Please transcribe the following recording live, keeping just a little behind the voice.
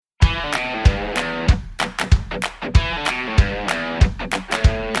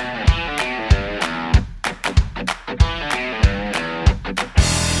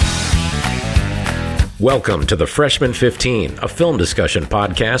Welcome to the Freshman 15, a film discussion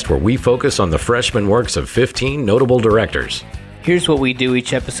podcast where we focus on the freshman works of 15 notable directors. Here's what we do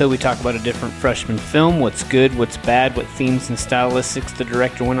each episode. We talk about a different freshman film, what's good, what's bad, what themes and stylistics the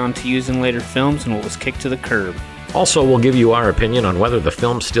director went on to use in later films, and what was kicked to the curb. Also, we'll give you our opinion on whether the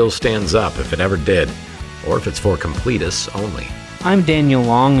film still stands up, if it ever did, or if it's for completists only. I'm Daniel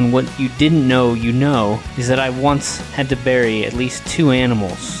Long, and what you didn't know you know is that I once had to bury at least 2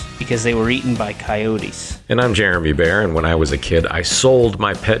 animals because they were eaten by coyotes. And I'm Jeremy Bear, and when I was a kid, I sold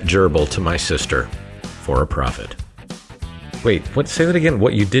my pet gerbil to my sister for a profit. Wait, what? Say that again.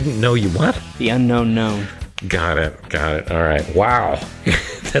 What you didn't know you what? The unknown known. Got it. All right. Wow.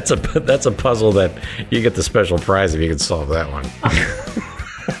 That's a puzzle that you get the special prize if you can solve that one.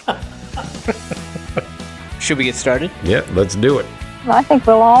 Should we get started? Yeah, let's do it. I think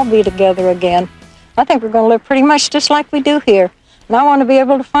we'll all be together again. I think we're going to live pretty much just like we do here. And I want to be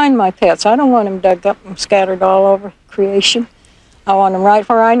able to find my pets. I don't want them dug up and scattered all over creation. I want them right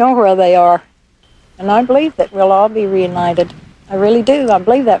where I know where they are. And I believe that we'll all be reunited. I really do. I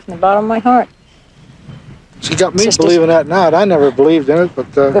believe that from the bottom of my heart. She got me believing that now. I never believed in it,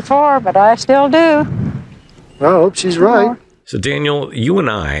 but... Before, but I still do. Well, I hope she's right. So, Daniel, you and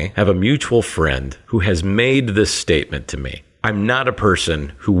I have a mutual friend who has made this statement to me. I'm not a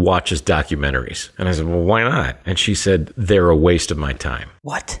person who watches documentaries. And I said, well, why not? And she said, they're a waste of my time.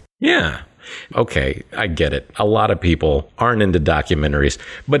 What? Yeah. Okay, I get it. A lot of people aren't into documentaries,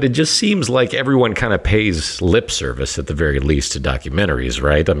 but it just seems like everyone kind of pays lip service at the very least to documentaries,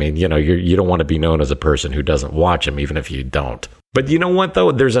 right? I mean, you know, you don't want to be known as a person who doesn't watch them, even if you don't. But you know what,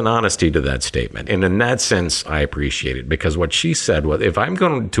 though? There's an honesty to that statement. And in that sense, I appreciate it, because what she said was, if I'm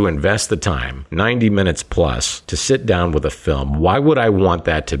going to invest the time, 90 minutes plus, to sit down with a film, why would I want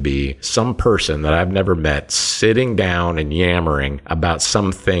that to be some person that I've never met sitting down and yammering about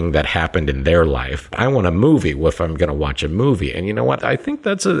something that happened in their life? I want a movie if I'm going to watch a movie. And you know what? I think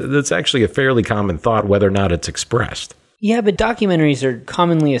that's actually a fairly common thought, whether or not it's expressed. Yeah, but documentaries are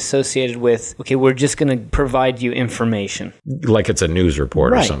commonly associated with, okay, we're just going to provide you information. Like it's a news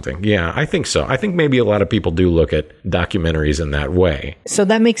report or something. Yeah, I think so. I think maybe a lot of people do look at documentaries in that way. So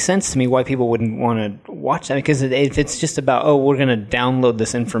that makes sense to me why people wouldn't want to watch that. Because if it's just about, oh, we're going to download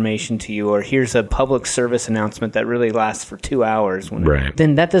this information to you, or here's a public service announcement that really lasts for 2 hours,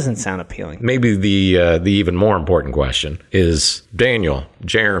 then that doesn't sound appealing. Maybe the even more important question is, Daniel,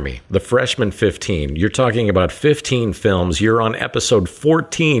 Jeremy, the freshman 15, you're talking about 15 films. You're on episode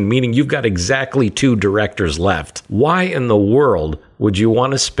 14, meaning you've got exactly 2 directors left. Why in the world would you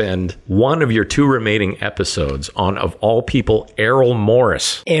want to spend one of your 2 remaining episodes on, of all people, Errol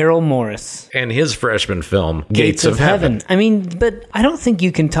Morris? Errol Morris. And his freshman film, Gates of Heaven. I mean, but I don't think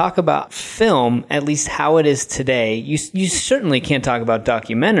you can talk about film, at least how it is today. You certainly can't talk about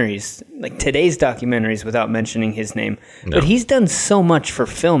documentaries, like today's documentaries, without mentioning his name. No. But he's done so much for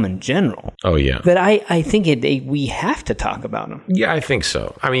film in general. Oh, yeah. That I think we have to talk about him. Yeah, I think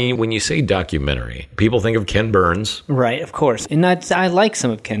so. I mean, when you say documentary, people think of Ken Burns. Right, of course. And I like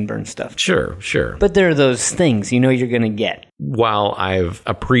some of Ken Burns' stuff. Sure. But there are those things you know you're going to get. While I've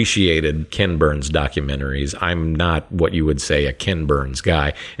appreciated Ken Burns documentaries, I'm not what you would say a Ken Burns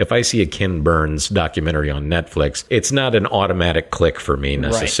guy. If I see a Ken Burns documentary on Netflix, it's not an automatic click for me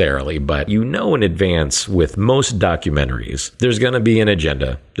necessarily, right. But you know in advance with most documentaries, there's going to be an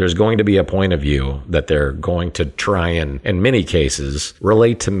agenda. There's going to be a point of view that they're going to try and, in many cases,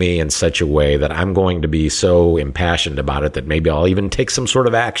 relate to me in such a way that I'm going to be so impassioned about it that maybe I'll even take some sort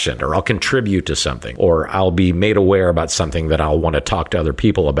of action, or I'll contribute to something, or I'll be made aware about something that I'll want to talk to other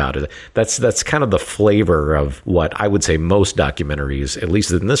people about it. That's kind of the flavor of what I would say most documentaries, at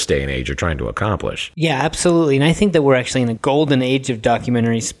least in this day and age, are trying to accomplish. Yeah, absolutely. And I think that we're actually in a golden age of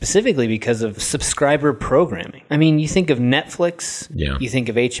documentaries specifically because of subscriber programming. I mean, you think of Netflix, you think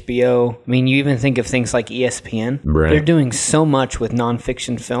of HBO, I mean, you even think of things like ESPN. Right. They're doing so much with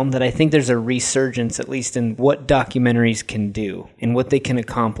nonfiction film that I think there's a resurgence, at least in what documentaries can do and what they can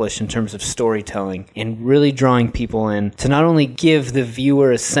accomplish in terms of storytelling, and really drawing people in to not only give the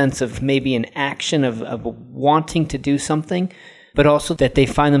viewer a sense of maybe an action of wanting to do something, but also that they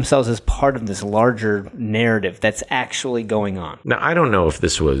find themselves as part of this larger narrative that's actually going on. Now, I don't know if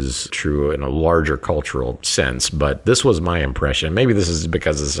this was true in a larger cultural sense, but this was my impression. Maybe this is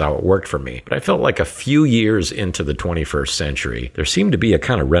because this is how it worked for me. But I felt like a few years into the 21st century, there seemed to be a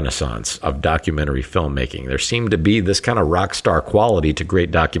kind of renaissance of documentary filmmaking. There seemed to be this kind of rock star quality to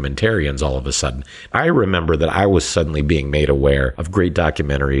great documentarians all of a sudden. I remember that I was suddenly being made aware of great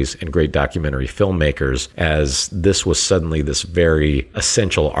documentaries and great documentary filmmakers as this was suddenly this very very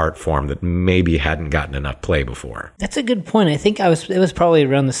essential art form that maybe hadn't gotten enough play before. That's a good point. I think it was probably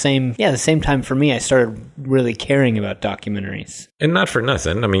around the same time for me I started really caring about documentaries. And not for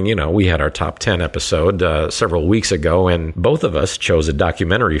nothing. I mean, we had our top 10 episode several weeks ago, and both of us chose a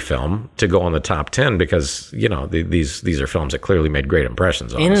documentary film to go on the top 10 because, these are films that clearly made great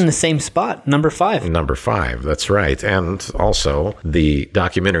impressions on us. And in the same spot, number 5. Number 5, that's right. And also, the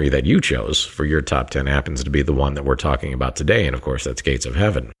documentary that you chose for your top 10 happens to be the one that we're talking about today, and of course, that's Gates of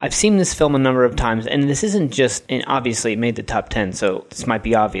Heaven. I've seen this film a number of times, and this isn't just, and obviously it made the top 10, so this might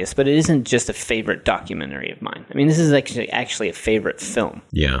be obvious, but it isn't just a favorite documentary of mine. I mean, this is actually a favorite film.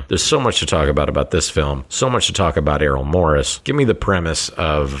 Yeah, there's so much to talk about this film, so much to talk about Errol Morris. Give me the premise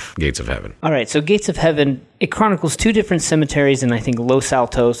of Gates of Heaven. All right, so Gates of Heaven, it chronicles 2 different cemeteries in, I think, Los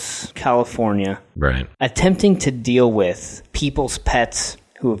Altos, California. Right. Attempting to deal with people's pets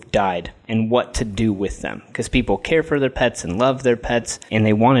who have died and what to do with them, because people care for their pets and love their pets, and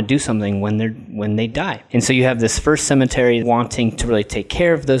they want to do something when they die. And so you have this first cemetery wanting to really take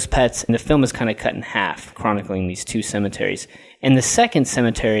care of those pets, and the film is kind of cut in half, chronicling these 2 cemeteries. And the second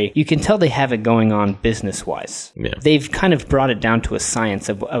cemetery, you can tell they have it going on business-wise. Yeah. They've kind of brought it down to a science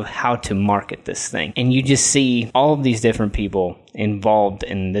of how to market this thing. And you just see all of these different people involved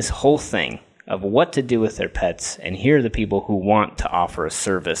in this whole thing of what to do with their pets, and here are the people who want to offer a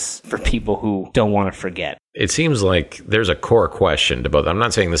service for people who don't want to forget. It seems like there's a core question to both. I'm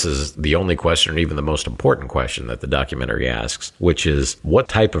not saying this is the only question or even the most important question that the documentary asks, which is what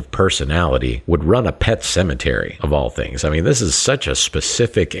type of personality would run a pet cemetery of all things? I mean, this is such a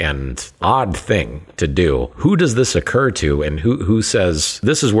specific and odd thing to do. Who does this occur to, and who says,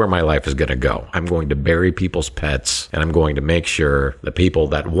 this is where my life is going to go? I'm going to bury people's pets, and I'm going to make sure the people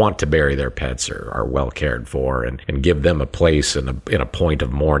that want to bury their pets are well cared for and give them a place in a point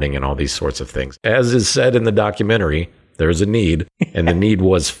of mourning and all these sorts of things. As is said in the documentary, there's a need, and the need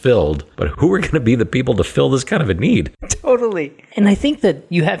was filled. But who are going to be the people to fill this kind of a need? Totally. And I think that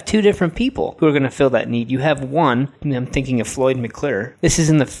you have 2 different people who are going to fill that need. You have one, I'm thinking of Floyd McClure. This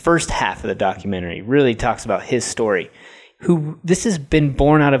is in the first half of the documentary. Really talks about his story. This has been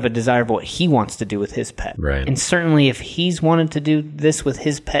born out of a desire of what he wants to do with his pet. Right. And certainly if he's wanted to do this with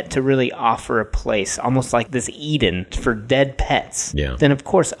his pet to really offer a place, almost like this Eden for dead pets, then of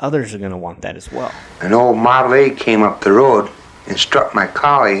course others are going to want that as well. An old Model A came up the road and struck my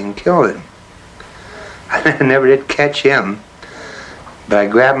collie and killed it. I never did catch him, but I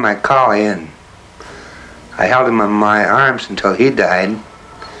grabbed my collie and I held him in my arms until he died,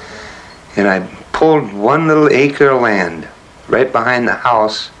 and I pulled 1 little acre of land right behind the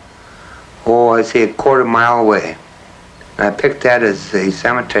house, I'd say a quarter mile away. And I picked that as a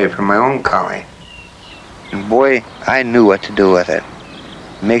cemetery for my own collie. And boy, I knew what to do with it.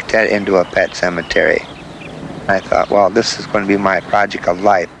 Make that into a pet cemetery. I thought, well, this is going to be my project of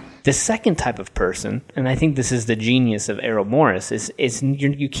life. The second type of person, and I think this is the genius of Errol Morris, is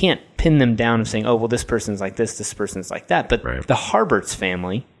you can't pin them down of saying, oh, well, this person's like this person's like that. But the Harberts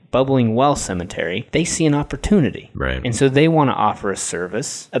family, Bubbling Well Cemetery, they see an opportunity. Right. And so they want to offer a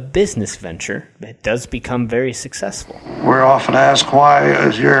service, a business venture that does become very successful. We're often asked, why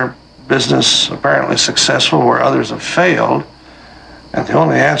is your business apparently successful where others have failed? And the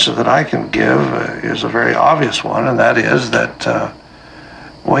only answer that I can give is a very obvious one, and that is that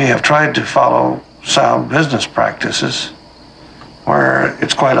we have tried to follow sound business practices where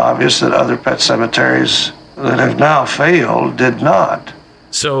it's quite obvious that other pet cemeteries that have now failed did not.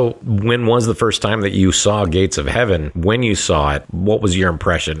 So when was the first time that you saw Gates of Heaven? When you saw it, what was your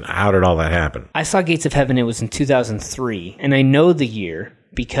impression? How did all that happen? I saw Gates of Heaven, it was in 2003, and I know the year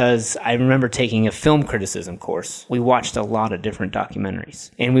because I remember taking a film criticism course. We watched a lot of different documentaries.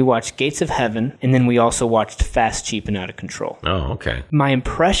 And we watched Gates of Heaven, and then we also watched Fast, Cheap, and Out of Control. Oh, okay. My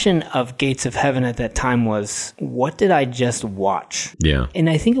impression of Gates of Heaven at that time was, what did I just watch? Yeah. And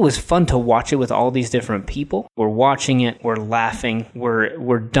I think it was fun to watch it with all these different people. We're watching it, we're laughing,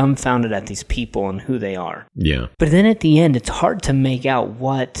 we're dumbfounded at these people and who they are. Yeah. But then at the end, it's hard to make out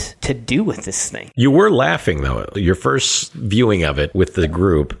what to do with this thing. You were laughing, though. Your first viewing of it with the group,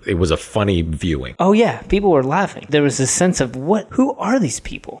 it was a funny viewing. Oh, yeah. People were laughing. There was this sense of, who are these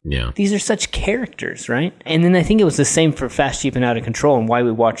people? Yeah. These are such characters, right? And then I think it was the same for Fast, Cheap, and Out of Control and why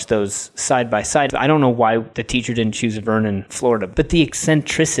we watched those side by side. I don't know why the teacher didn't choose Vernon, Florida, but the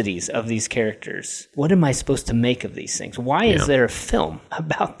eccentricities of these characters. What am I supposed to make of these things? Why is there a film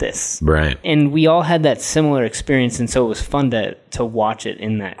about this? Right. And we all had that similar experience, and so it was fun to watch it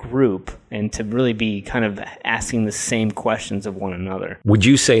in that group. and to really be kind of asking the same questions of one another. Would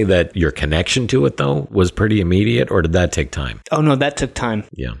you say that your connection to it, though, was pretty immediate, or did that take time? Oh, no, that took time.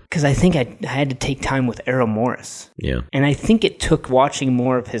 Yeah. Because I think I had to take time with Errol Morris. Yeah. And I think it took watching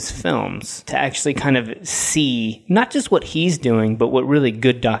more of his films to actually kind of see not just what he's doing, but what really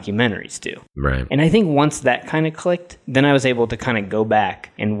good documentaries do. Right. And I think once that kind of clicked, then I was able to kind of go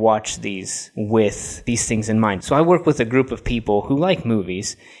back and watch these with these things in mind. So I work with a group of people who like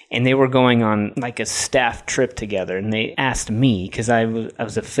movies, and they were going on like a staff trip together, and they asked me, because I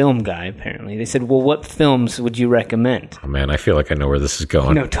was a film guy apparently, they said, well, what films would you recommend? Oh man, I feel like I know where this is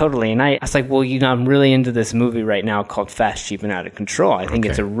going. No, totally. And I was like, well, I'm really into this movie right now called Fast, Cheap, and Out of Control. I think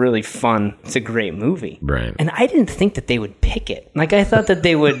it's a really fun, it's a great movie. Right. And I didn't think that they would pick it. Like, I thought that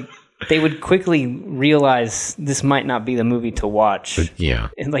they would quickly realize this might not be the movie to watch. Yeah.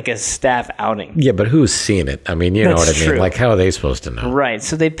 In like a staff outing. Yeah, but who's seen it? I mean, you know what I mean? True. Like, how are they supposed to know? Right.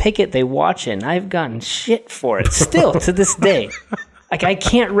 So they pick it, they watch it, and I've gotten shit for it still to this day. Like, I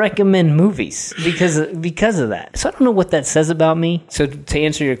can't recommend movies because of that. So I don't know what that says about me. So to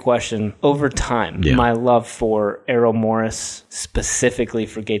answer your question, over time, my love for Errol Morris, specifically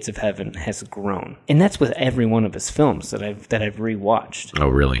for Gates of Heaven, has grown. And that's with every one of his films that I've rewatched. Oh,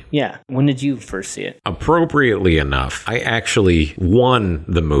 really? Yeah. When did you first see it? Appropriately enough, I actually won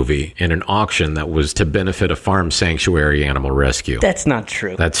the movie in an auction that was to benefit a farm sanctuary animal rescue. That's not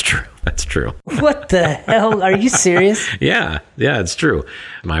true. That's true. That's true. What the hell? Are you serious? Yeah, it's true.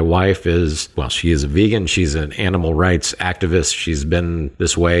 My wife she is a vegan. She's an animal rights activist. She's been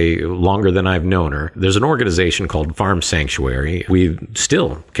this way longer than I've known her. There's an organization called Farm Sanctuary. We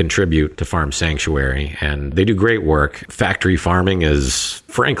still contribute to Farm Sanctuary, and they do great work. Factory farming is,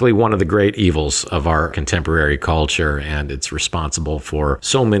 frankly, one of the great evils of our contemporary culture, and it's responsible for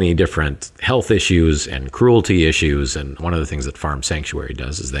so many different health issues and cruelty issues. And one of the things that Farm Sanctuary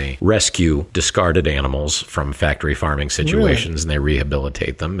does is they rescue discarded animals from factory farming situations, and they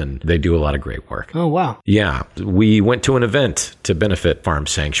rehabilitate them, and they do a lot of great work. Oh, wow. Yeah. We went to an event to benefit Farm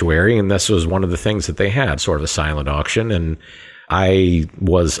Sanctuary, and this was one of the things that they had, sort of a silent auction, and I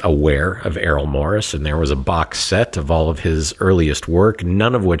was aware of Errol Morris, and there was a box set of all of his earliest work,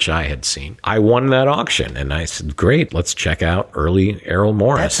 none of which I had seen. I won that auction, and I said, great, let's check out early Errol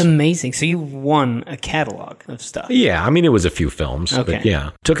Morris. That's amazing. So you won a catalog of stuff. Yeah, I mean, it was a few films, but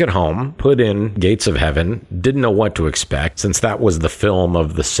yeah. Took it home, put in Gates of Heaven, didn't know what to expect, since that was the film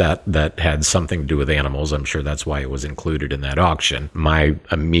of the set that had something to do with animals. I'm sure that's why it was included in that auction. My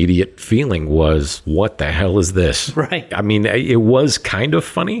immediate feeling was, what the hell is this? Right. I mean, it was kind of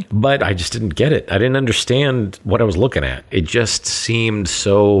funny, but I just didn't get it. I didn't understand what I was looking at. It just seemed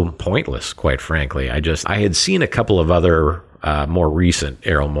so pointless, quite frankly. I had seen a couple of other more recent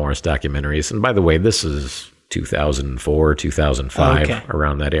Errol Morris documentaries. And by the way, this is 2004, 2005,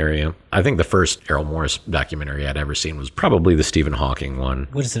 around that area. I think the first Errol Morris documentary I'd ever seen was probably the Stephen Hawking one.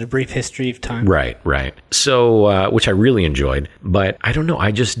 What is it, A Brief History of Time? Right. So, which I really enjoyed, but I don't know,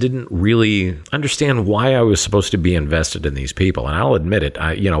 I just didn't really understand why I was supposed to be invested in these people. And I'll admit it,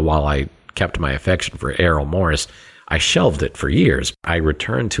 while I kept my affection for Errol Morris, I shelved it for years. I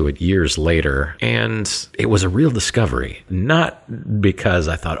returned to it years later, and it was a real discovery. Not because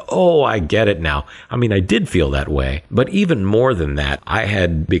I thought, oh, I get it now. I mean, I did feel that way. But even more than that, I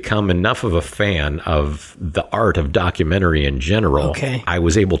had become enough of a fan of the art of documentary in general. Okay. I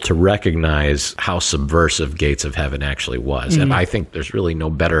was able to recognize how subversive Gates of Heaven actually was. And I think there's really no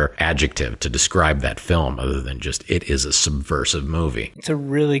better adjective to describe that film other than just, it is a subversive movie. It's a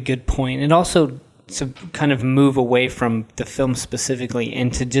really good point. And also, to kind of move away from the film specifically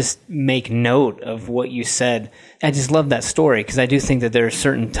and to just make note of what you said. I just love that story because I do think that there are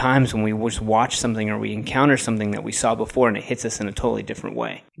certain times when we just watch something or we encounter something that we saw before and it hits us in a totally different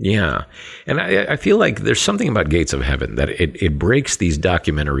way. Yeah. And I feel like there's something about Gates of Heaven that it breaks these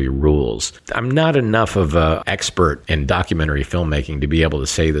documentary rules. I'm not enough of an expert in documentary filmmaking to be able to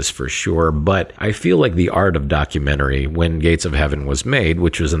say this for sure, but I feel like the art of documentary, when Gates of Heaven was made,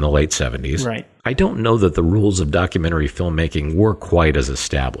 which was in the late 70s, right. I don't know that the rules of documentary filmmaking were quite as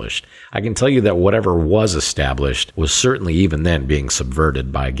established. I can tell you that whatever was established was certainly even then being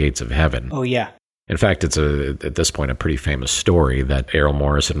subverted by Gates of Heaven. Oh, yeah. In fact, it's at this point a pretty famous story that Errol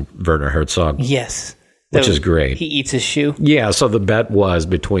Morris and Werner Herzog which is great. He eats his shoe? Yeah, so the bet was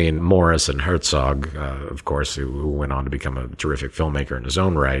between Morris and Herzog, of course, who went on to become a terrific filmmaker in his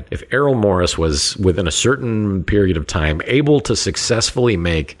own right. If Errol Morris was, within a certain period of time, able to successfully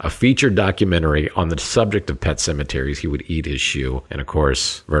make a feature documentary on the subject of pet cemeteries, he would eat his shoe. And of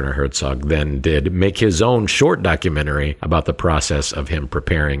course, Werner Herzog then did make his own short documentary about the process of him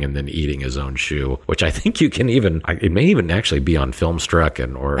preparing and then eating his own shoe, which I think you can even, it may even actually be on Filmstruck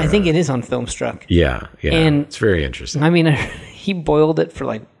or I think it is on Filmstruck. Yeah. And it's very interesting. I mean, he boiled it for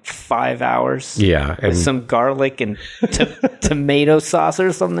like 5 hours. Yeah. With some garlic and tomato sauce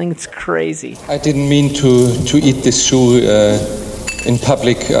or something. It's crazy. I didn't mean to eat this shoe in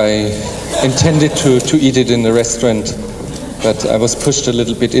public. I intended to eat it in the restaurant, but I was pushed a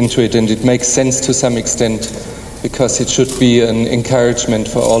little bit into it, and it makes sense to some extent because it should be an encouragement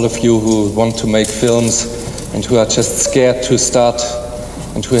for all of you who want to make films and who are just scared to start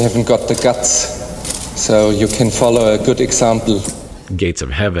and who haven't got the guts. So you can follow a good example. Gates of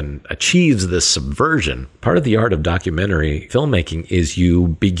Heaven achieves this subversion. Part of the art of documentary filmmaking is you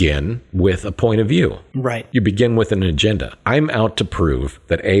begin with a point of view. Right. You begin with an agenda. I'm out to prove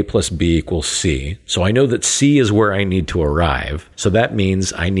that A plus B equals C. So I know that C is where I need to arrive. So that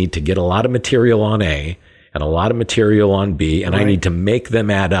means I need to get a lot of material on A and a lot of material on B, and I need to make them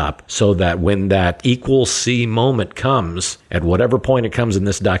add up so that when that equal C moment comes, at whatever point it comes in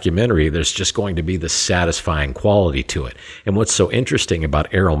this documentary, there's just going to be this satisfying quality to it. And what's so interesting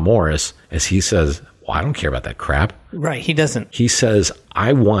about Errol Morris is he says, well, I don't care about that crap. Right, he doesn't. He says,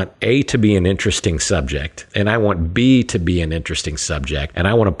 I want A to be an interesting subject, and I want B to be an interesting subject, and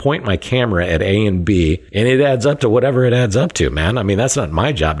I want to point my camera at A and B, and it adds up to whatever it adds up to, man. I mean, that's not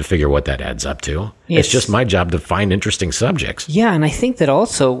my job to figure what that adds up to. It's just my job to find interesting subjects. Yeah, and I think that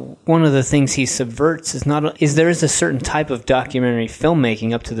also one of the things he subverts is there is a certain type of documentary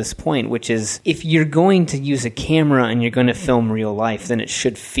filmmaking up to this point, which is if you're going to use a camera and you're going to film real life, then it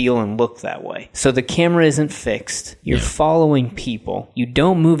should feel and look that way. So the camera isn't fixed. You're following people. You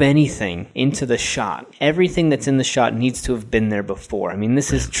don't move anything into the shot. Everything that's in the shot needs to have been there before. I mean,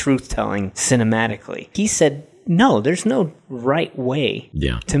 this is truth-telling cinematically. He said, no, there's no right way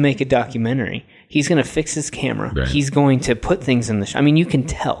to make a documentary. He's going to fix his camera. Right. He's going to put things in the shot. I mean, you can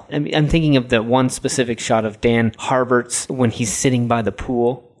tell. I'm thinking of the one specific shot of Dan Harbert's when he's sitting by the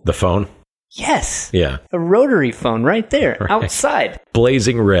pool. The phone? Yes. Yeah. A rotary phone right there, outside.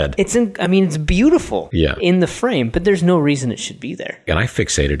 Blazing red. It's beautiful in the frame, but there's no reason it should be there. And I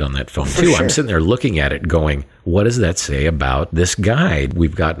fixated on that phone too. Sure. I'm sitting there looking at it going, what does that say about this guy?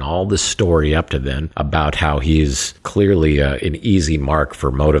 We've gotten all this story up to then about how he's clearly an easy mark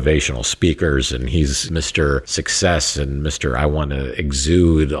for motivational speakers, and he's Mr. Success and Mr. I want to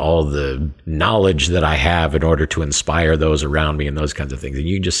exude all the knowledge that I have in order to inspire those around me and those kinds of things. And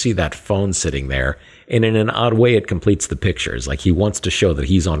you just see that phone sitting there. And in an odd way, it completes the picture. It's like he wants to show that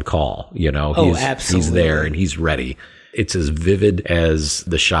he's on call, you know. Absolutely. He's there and he's ready. It's as vivid as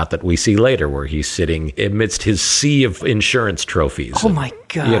the shot that we see later where he's sitting amidst his sea of insurance trophies. Oh, my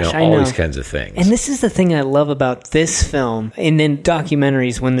gosh. You know, all these kinds of things. And this is the thing I love about this film and then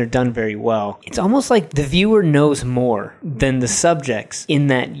documentaries when they're done very well. It's almost like the viewer knows more than the subjects in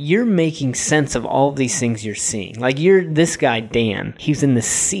that you're making sense of all of these things you're seeing. Like this guy, Dan, he's in the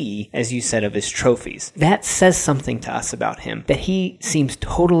sea, as you said, of his trophies. That says something to us about him that he seems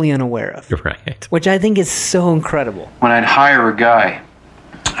totally unaware of. Right. Which I think is so incredible. When I'd hire a guy,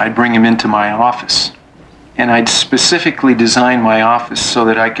 I'd bring him into my office, and I'd specifically design my office so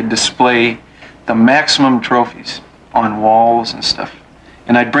that I could display the maximum trophies on walls and stuff.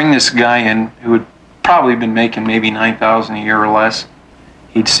 And I'd bring this guy in who had probably been making maybe $9,000 a year or less.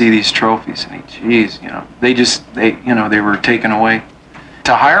 He'd see these trophies, and they were taken away.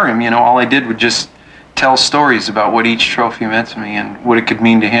 To hire him, all I did was just tell stories about what each trophy meant to me and what it could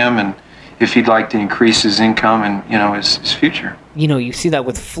mean to him, and if he'd like to increase his income and, his future. You see that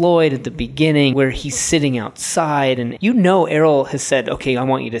with Floyd at the beginning where he's sitting outside and Errol has said, okay, I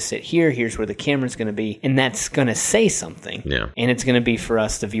want you to sit here. Here's where the camera's going to be. And that's going to say something. Yeah. And it's going to be for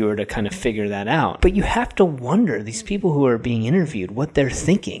us, the viewer, to kind of figure that out. But you have to wonder, these people who are being interviewed, what they're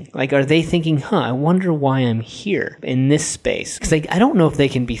thinking. Like, are they thinking, I wonder why I'm here in this space? Because I don't know if they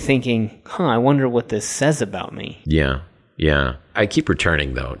can be thinking, I wonder what this says about me. Yeah. Yeah. I keep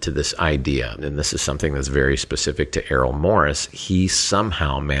returning, though, to this idea, and this is something that's very specific to Errol Morris. He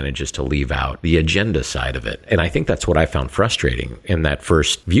somehow manages to leave out the agenda side of it. And I think that's what I found frustrating in that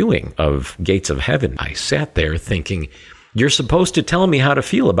first viewing of Gates of Heaven. I sat there thinking, You're supposed to tell me how to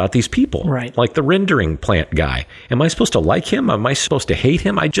feel about these people. Right. Like the rendering plant guy. Am I supposed to like him? Am I supposed to hate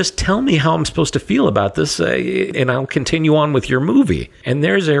him? Just tell me how I'm supposed to feel about this, and I'll continue on with your movie. And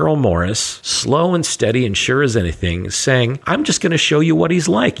there's Errol Morris, slow and steady and sure as anything, saying, I'm just going to show you what he's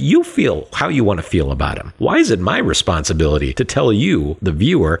like. You feel how you want to feel about him. Why is it my responsibility to tell you, the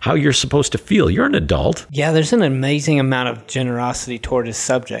viewer, how you're supposed to feel? You're an adult. Yeah, there's an amazing amount of generosity toward his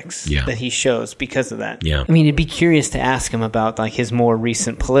subjects that he shows because of that. Yeah. I mean, it'd be curious to ask him about like his more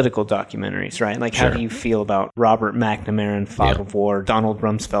recent political documentaries, right? Like, Sure. how do you feel about Robert McNamara and Fog of War, Donald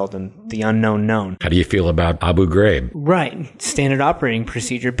Rumsfeld and The Unknown Known? How do you feel about Abu Ghraib? Right. Standard operating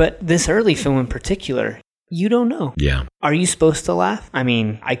procedure. But this early film in particular, you don't know. Yeah. Are you supposed to laugh? I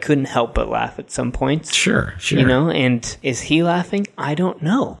mean, I couldn't help but laugh at some points. Sure. You know, and is he laughing? I don't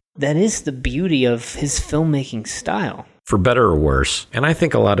know. That is the beauty of his filmmaking style. For better or worse, and I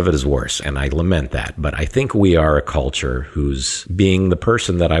think a lot of it is worse, and I lament that, but I think we are a culture who's being the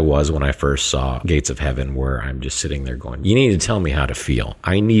person that I was when I first saw Gates of Heaven, where I'm just sitting there going, you need to tell me how to feel.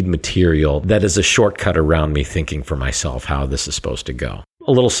 I need material that is a shortcut around me thinking for myself how this is supposed to go.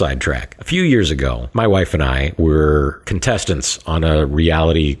 A little sidetrack. A few years ago, my wife and I were contestants on a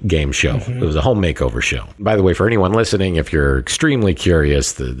reality game show. It was a home makeover show. By the way, for anyone listening, if you're extremely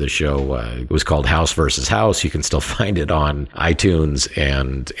curious, the show was called House versus House. You can still find it on iTunes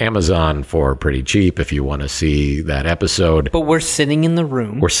and Amazon for pretty cheap if you want to see that episode. But we're sitting in the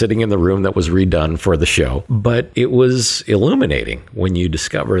room. We're sitting in the room that was redone for the show. But it was illuminating when you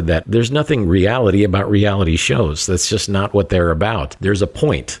discover that there's nothing reality about reality shows. That's just not what they're about. There's a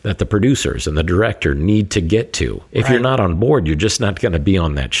point that the producers and the director need to get to. If you're not on board, you're just not going to be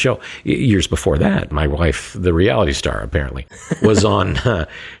on that show. Years before that, my wife, the reality star apparently, was on,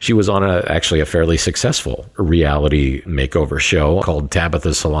 she was on actually a fairly successful reality makeover show called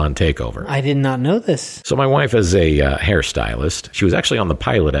Tabitha's Salon Takeover. I did not know this. So my wife is a hairstylist. She was actually on the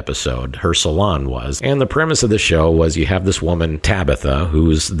pilot episode, her salon was. And the premise of the show was you have this woman, Tabitha,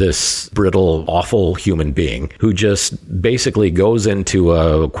 who's this brittle, awful human being who just basically goes into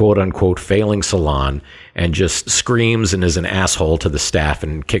a quote-unquote failing salon and just screams and is an asshole to the staff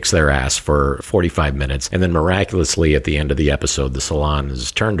and kicks their ass for 45 minutes. And then miraculously at the end of the episode, the salon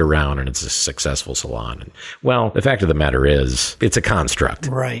is turned around and it's a successful salon. And, well, the fact of the matter is, it's a construct.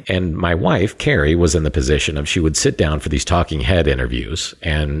 Right. And my wife, Carrie, was in the position of she would sit down for these talking head interviews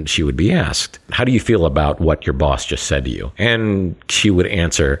and she would be asked, how do you feel about what your boss just said to you? And she would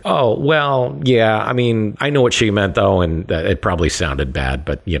answer, oh, well, yeah, I mean, I know what she meant though, and it probably sounded bad,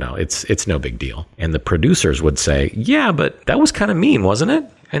 but you know, it's no big deal. And the producers would say, yeah, but that was kind of mean, wasn't it?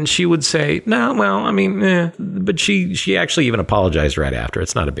 And she would say, no, well, I mean, but she actually even apologized right after.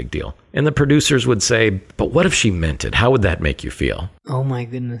 It's not a big deal. And the producers would say, but what if she meant it? How would that make you feel? Oh my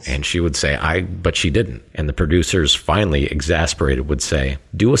goodness. And she would say, but she didn't. And the producers, finally exasperated, would say,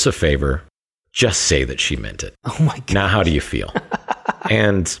 do us a favor, just say that she meant it. Oh my God. Now, how do you feel?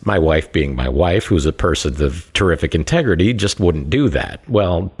 And my wife, being my wife, who's a person of terrific integrity, just wouldn't do that.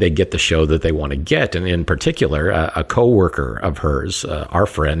 Well, they get the show that they want to get. And in particular, a coworker of hers, our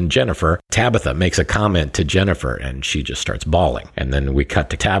friend Jennifer, Tabitha, makes a comment to Jennifer and she just starts bawling. And then we cut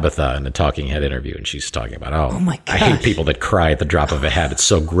to Tabitha in a talking head interview and she's talking about, oh my gosh, I hate people that cry at the drop of a hat. It's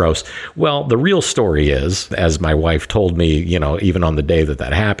so gross. Well, the real story is, as my wife told me, you know, even on the day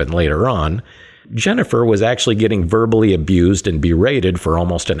that happened later on, Jennifer was actually getting verbally abused and berated for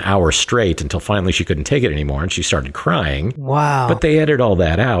almost an hour straight until finally she couldn't take it anymore and she started crying. Wow. But they edited all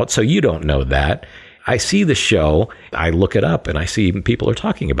that out, so you don't know that. I see the show, I look it up, and I see people are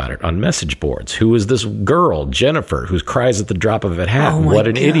talking about it on message boards. Who is this girl, Jennifer, who cries at the drop of a hat? Oh what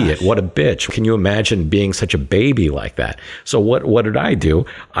an gosh. idiot. What a bitch. Can you imagine being such a baby like that? So what did I do?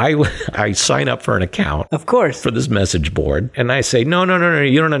 I sign up for an account. Of course. For this message board, and I say, no,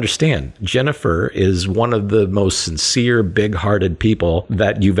 you don't understand. Jennifer is one of the most sincere, big-hearted people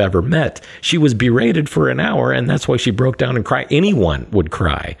that you've ever met. She was berated for an hour, and that's why she broke down and cried. Anyone would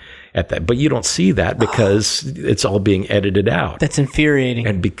cry at that, but you don't see that because it's all being edited out. That's infuriating.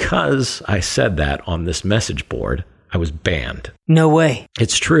 And because I said that on this message board, I was banned. No way.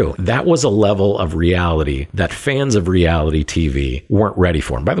 It's true. That was a level of reality that fans of reality TV weren't ready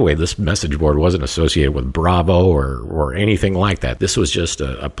for. And by the way, this message board wasn't associated with Bravo or anything like that. This was just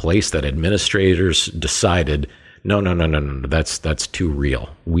a place that administrators decided, no, that's too real.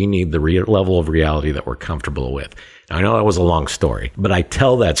 We need the real level of reality that we're comfortable with. Now, I know that was a long story, but I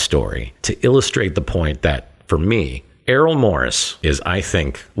tell that story to illustrate the point that, for me, Errol Morris is, I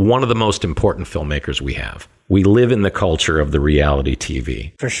think, one of the most important filmmakers we have. We live in the culture of the reality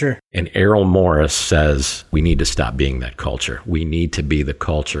TV. For sure. And Errol Morris says we need to stop being that culture. We need to be the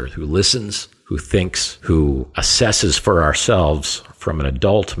culture who listens, who who thinks, who assesses for ourselves from an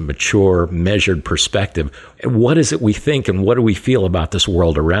adult, mature, measured perspective. What is it we think and what do we feel about this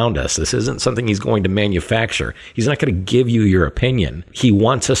world around us? This isn't something he's going to manufacture. He's not going to give you your opinion. He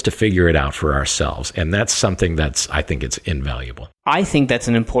wants us to figure it out for ourselves. And that's something I think it's invaluable. I think that's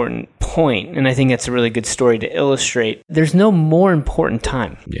an important point, and I think that's a really good story to illustrate. There's no more important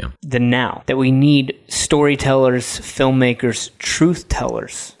time than now that we need storytellers, filmmakers, truth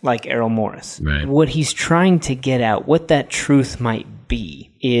tellers like Errol Morris. Right. What he's trying to get at, what that truth might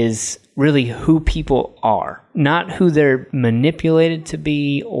be, is really who people are, not who they're manipulated to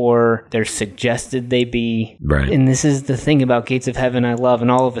be or they're suggested they be. Right. And this is the thing about Gates of Heaven I love in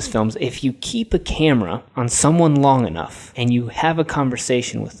all of his films. If you keep a camera on someone long enough and you have a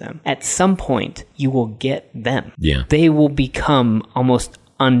conversation with them, at some point you will get them. Yeah. They will become almost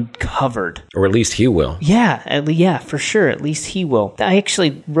uncovered. Or at least he will. Yeah, for sure. At least he will. I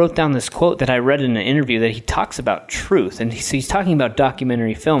actually wrote down this quote that I read in an interview that he talks about truth. And so he's talking about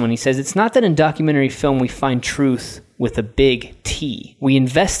documentary film. And he says, it's not that in documentary film we find truth with a big T. We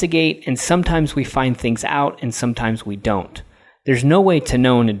investigate and sometimes we find things out and sometimes we don't. There's no way to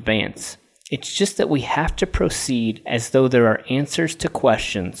know in advance. It's just that we have to proceed as though there are answers to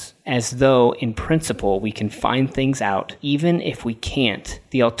questions, as though, in principle, we can find things out. Even if we can't,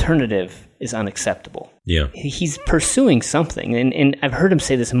 the alternative is unacceptable. Yeah. He's pursuing something, and I've heard him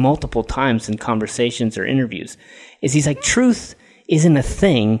say this multiple times in conversations or interviews, is he's like, truth isn't a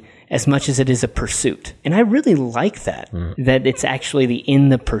thing as much as it is a pursuit. And I really like that, that it's actually in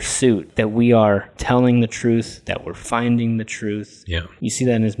the pursuit that we are telling the truth, that we're finding the truth. Yeah. You see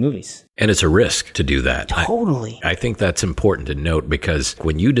that in his movies. And it's a risk to do that. Totally. I think that's important to note because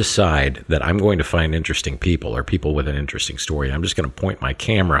when you decide that I'm going to find interesting people or people with an interesting story, I'm just going to point my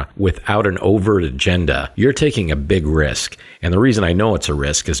camera without an overt agenda, you're taking a big risk. And the reason I know it's a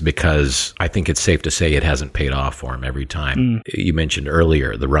risk is because I think it's safe to say it hasn't paid off for him every time. You mentioned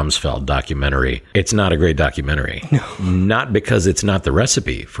earlier the Rumsfeld documentary. It's not a great documentary. No. Not because it's not the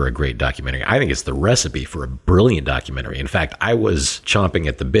recipe for a great documentary. I think it's the recipe for a brilliant documentary. In fact, I was chomping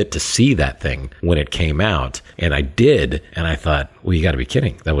at the bit to see that thing when it came out, and I did, and I thought, well, you got to be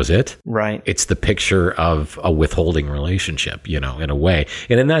kidding. That was it? Right. It's the picture of a withholding relationship, in a way.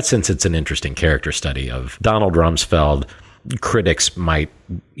 And in that sense, it's an interesting character study of Donald Rumsfeld. Critics might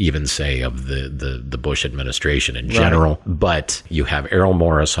even say of the Bush administration in general, right. But you have Errol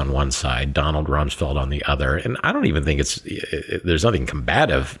Morris on one side, Donald Rumsfeld on the other, and I don't even think there's nothing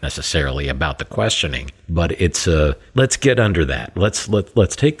combative necessarily about the questioning, but it's let's get under that. Let's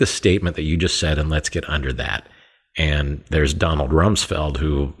take the statement that you just said and let's get under that. And there's Donald Rumsfeld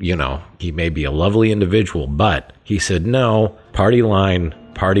who, he may be a lovely individual, but he said, no, party line,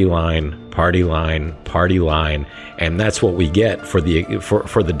 party line, party line, party line. And that's what we get for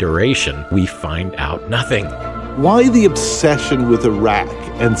the duration. We find out nothing. Why the obsession with Iraq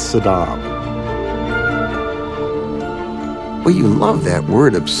and Saddam? Well, you love that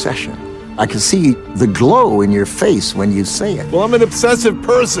word obsession. I can see the glow in your face when you say it. Well, I'm an obsessive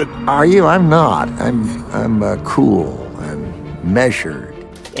person. Are you? I'm not. I'm cool. I'm measured.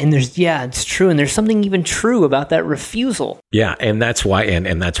 And it's true. And there's something even true about that refusal. Yeah, and that's why,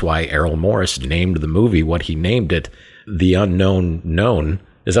 and that's why Errol Morris named the movie what he named it, The Unknown Known.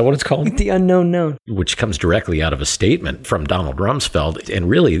 Is that what it's called? The Unknown Known. Which comes directly out of a statement from Donald Rumsfeld. And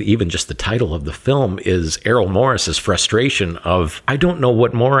really, even just the title of the film is Errol Morris's frustration of, I don't know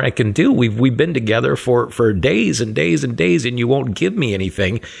what more I can do. We've been together for days and days and days, and you won't give me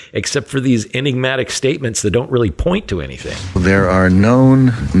anything except for these enigmatic statements that don't really point to anything. There are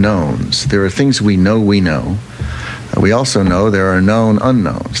known knowns. There are things we know we know. We also know there are known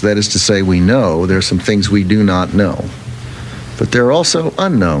unknowns. That is to say, we know there are some things we do not know. But there are also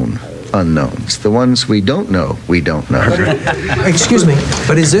unknown unknowns. The ones we don't know, we don't know. Excuse me,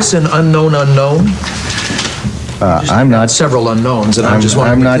 but is this an unknown unknown? I'm not. Several unknowns, and I'm just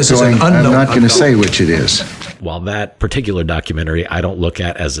wondering if this is an unknown. I'm not going to say which it is. While that particular documentary I don't look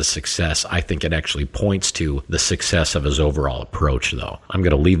at as a success, I think it actually points to the success of his overall approach, though. I'm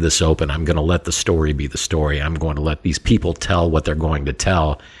going to leave this open. I'm going to let the story be the story. I'm going to let these people tell what they're going to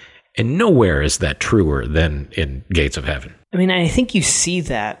tell. And nowhere is that truer than in Gates of Heaven. I mean, I think you see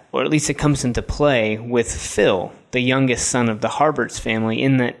that, or at least it comes into play with Phil, the youngest son of the Harberts family,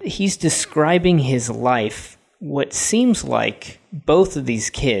 in that he's describing his life. What seems like both of these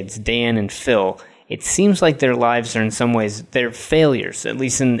kids, Dan and Phil, it seems like their lives are in some ways, they're failures, at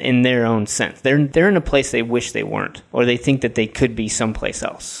least in their own sense. They're in a place they wish they weren't, or they think that they could be someplace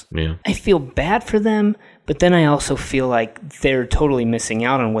else. Yeah. I feel bad for them, But then I also feel like they're totally missing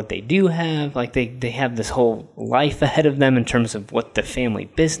out on what they do have. Like they have this whole life ahead of them in terms of what the family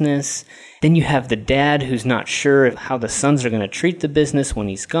business. Then you have the dad who's not sure of how the sons are going to treat the business when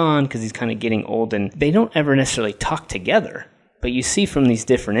he's gone because he's kind of getting old, and they don't ever necessarily talk together. But you see from these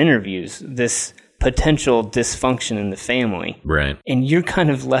different interviews this potential dysfunction in the family. Right. And you're kind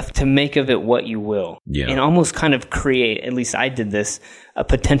of left to make of it what you will. Yeah. And almost kind of create, at least I did this, a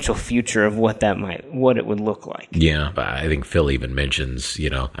potential future of what it would look like. Yeah. I think Phil even mentions,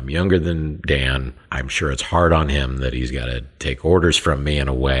 I'm younger than Dan. I'm sure it's hard on him that he's got to take orders from me in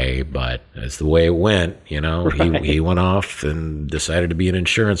a way, but that's the way it went. Right. He went off and decided to be an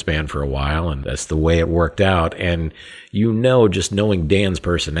insurance man for a while, and that's the way it worked out. And just knowing Dan's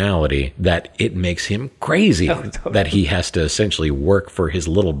personality, that it makes him crazy that he has to essentially work for his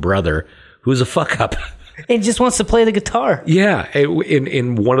little brother who's a fuck up. And just wants to play the guitar. Yeah.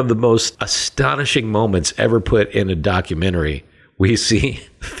 In one of the most astonishing moments ever put in a documentary, we see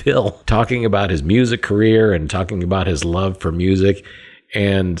Phil talking about his music career and talking about his love for music.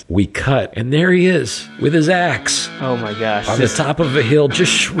 And we cut, and there he is with his axe. Oh my gosh. On the top of a hill,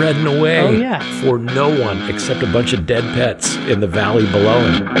 just shredding away. Oh, yeah. For no one except a bunch of dead pets in the valley below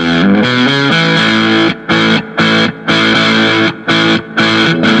him.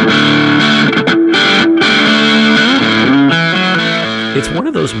 It's one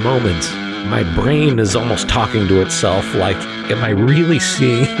of those moments, my brain is almost talking to itself like, am I really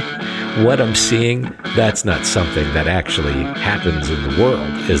seeing what I'm seeing? That's not something that actually happens in the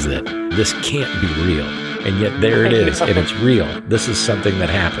world, is it? This can't be real. And yet there it is, and it's real. This is something that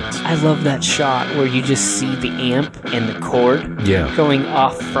happens. I love that shot where you just see the amp and the chord going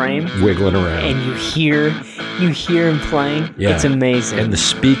off frame. Wiggling around. And you hear him playing. Yeah. It's amazing. And the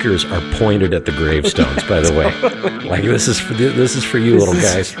speakers are pointed at the gravestones, by the way. Like, this is for you, little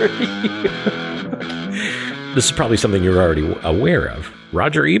guys. This is probably something you're already aware of.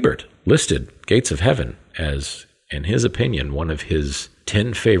 Roger Ebert listed Gates of Heaven as, in his opinion, one of his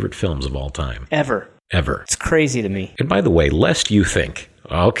 10 favorite films of all time. Ever. It's crazy to me. And by the way, lest you think,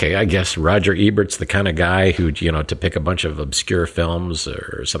 okay, I guess Roger Ebert's the kind of guy who, to pick a bunch of obscure films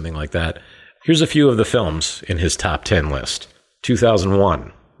or something like that. Here's a few of the films in his top 10 list.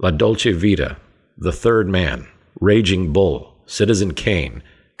 2001, La Dolce Vita, The Third Man, Raging Bull, Citizen Kane,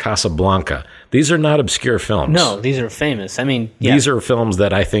 Casablanca. These are not obscure films. No, these are famous. I mean, yeah. These are films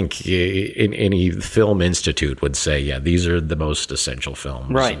that I think in any film institute would say, yeah, these are the most essential films.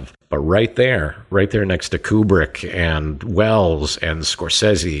 Right. But right there next to Kubrick and Wells and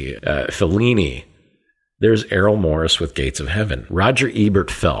Scorsese, Fellini, there's Errol Morris with Gates of Heaven. Roger Ebert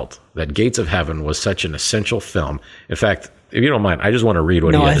felt that Gates of Heaven was such an essential film. In fact, if you don't mind, I just want to read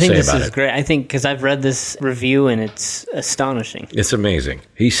what he had to say about it. No, I think this is great. I think because I've read this review and it's astonishing. It's amazing.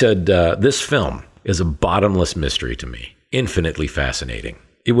 He said, this film is a bottomless mystery to me, infinitely fascinating.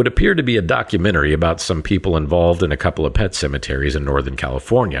 It would appear to be a documentary about some people involved in a couple of pet cemeteries in Northern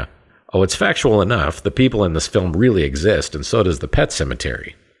California. Oh, it's factual enough. The people in this film really exist, and so does the pet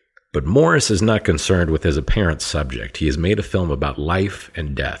cemetery. But Morris is not concerned with his apparent subject. He has made a film about life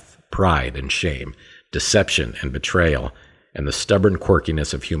and death, pride and shame, deception and betrayal, and the stubborn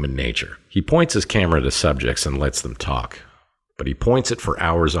quirkiness of human nature. He points his camera to subjects and lets them talk. But he points it for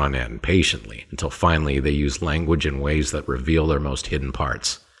hours on end, patiently, until finally they use language in ways that reveal their most hidden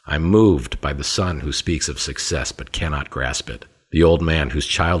parts. I'm moved by the son who speaks of success but cannot grasp it. The old man whose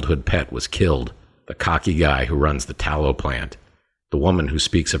childhood pet was killed. The cocky guy who runs the tallow plant. The woman who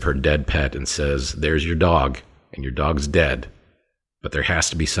speaks of her dead pet and says, there's your dog, and your dog's dead. But there has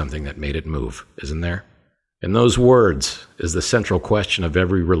to be something that made it move, isn't there? And those words is the central question of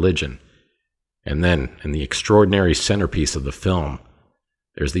every religion. And then, in the extraordinary centerpiece of the film,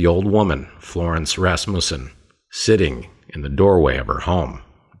 there's the old woman, Florence Rasmussen, sitting in the doorway of her home,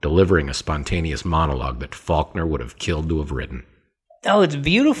 delivering a spontaneous monologue that Faulkner would have killed to have written. Oh, it's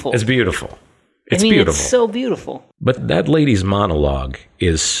beautiful. It's beautiful. It's beautiful. It's so beautiful. But that lady's monologue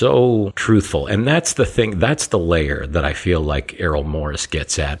is so truthful. And that's the thing, that's the layer that I feel like Errol Morris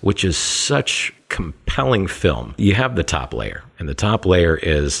gets at, which is such compelling film. You have the top layer. And the top layer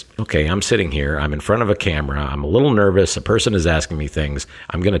is, okay, I'm sitting here, I'm in front of a camera, I'm a little nervous, a person is asking me things,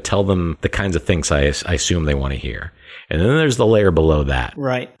 I'm going to tell them the kinds of things I assume they want to hear. And then there's the layer below that.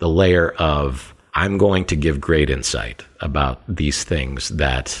 Right. The layer of, I'm going to give great insight about these things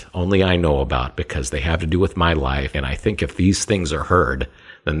that only I know about because they have to do with my life. And I think if these things are heard,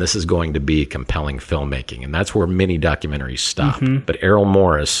 then this is going to be compelling filmmaking. And that's where many documentaries stop. Mm-hmm. But Errol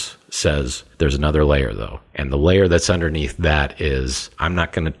Morris says, there's another layer, though. And the layer that's underneath that is, I'm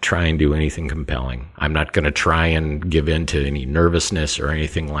not going to try and do anything compelling. I'm not going to try and give in to any nervousness or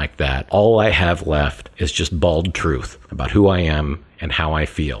anything like that. All I have left is just bald truth about who I am and how I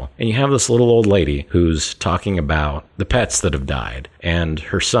feel. And you have this little old lady who's talking about the pets that have died and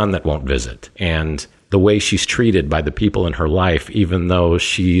her son that won't visit and the way she's treated by the people in her life, even though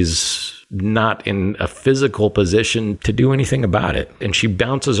she's not in a physical position to do anything about it. And she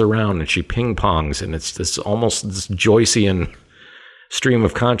bounces around and she ping-pongs, and it's this almost this Joycean stream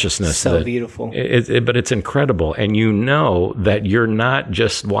of consciousness. So beautiful. But it's incredible. And you know that you're not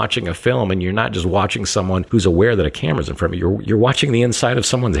just watching a film and you're not just watching someone who's aware that a camera's in front of you. You're watching the inside of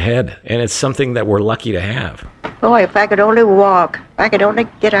someone's head. And it's something that we're lucky to have. Boy, if I could only walk, if I could only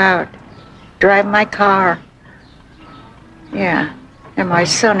get out, drive my car. Yeah. And my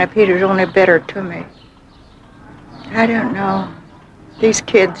son, if he was only better to me. I don't know. These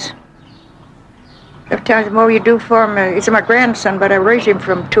kids. Sometimes the more you do for him, he's my grandson, but I raised him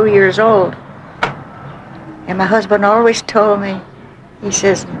from 2 years old. And my husband always told me, he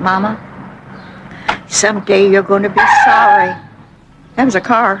says, Mama, someday you're going to be sorry. That was a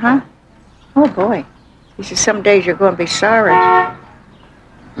car, huh? Oh, boy. He says, some days you're going to be sorry.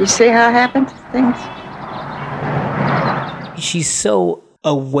 You see how it happens? Things. She's so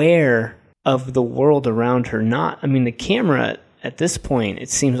aware of the world around her. The camera at this point, it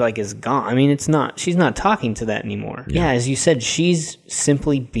seems like is gone. I mean, she's not talking to that anymore. Yeah, as you said, she's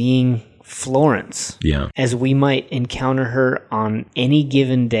simply being Florence. Yeah. As we might encounter her on any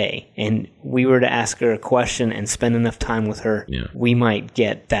given day, and we were to ask her a question and spend enough time with her, we might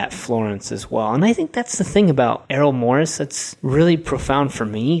get that Florence as well. And I think that's the thing about Errol Morris that's really profound for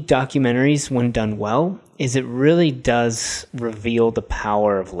me. Documentaries, when done well, is it really does reveal the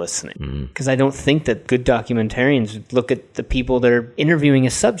power of listening. Because I don't think that good documentarians look at the people they're interviewing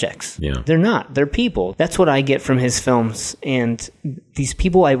as subjects. Yeah. They're not. They're people. That's what I get from his films. And these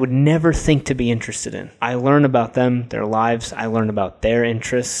people I would never think to be interested in. I learn about them, their lives. I learn about their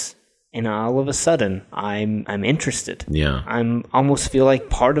interests. And all of a sudden, I'm interested. Yeah. I'm almost feel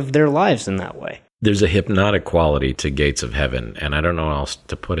like part of their lives in that way. There's a hypnotic quality to Gates of Heaven, and I don't know how else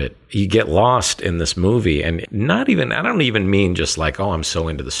to put it. You get lost in this movie, and I don't even mean just like, oh, I'm so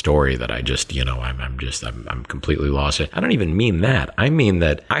into the story that I just, I'm completely lost. I don't even mean that. I mean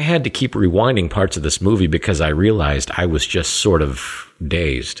that I had to keep rewinding parts of this movie because I realized I was just sort of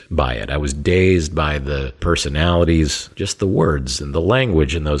dazed by it. I was dazed by the personalities, just the words and the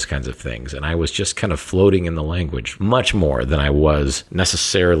language and those kinds of things. And I was just kind of floating in the language much more than I was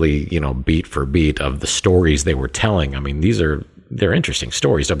necessarily, beat for beat of the stories they were telling. I mean, they're interesting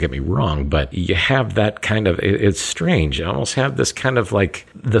stories, don't get me wrong, but you have that kind of, it's strange. I almost have this kind of like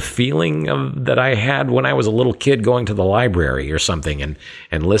the feeling of that I had when I was a little kid going to the library or something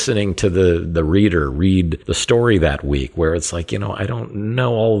and listening to the reader read the story that week, where it's like, I don't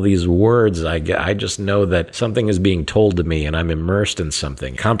know all these words. I just know that something is being told to me and I'm immersed in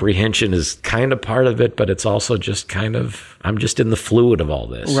something. Comprehension is kind of part of it, but it's also just kind of, I'm just in the fluid of all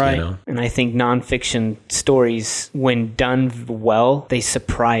this. Right. And I think nonfiction stories, when done well, they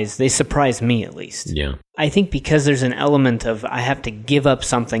surprise me at least. Yeah. I think because there's an element of I have to give up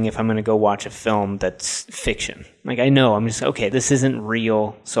something if I'm going to go watch a film that's fiction. Like I know I'm just, okay, this isn't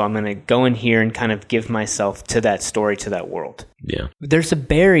real, so I'm going to go in here and kind of give myself to that story, to that world. Yeah. There's a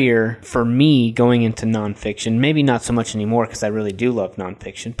barrier for me going into nonfiction, maybe not so much anymore because I really do love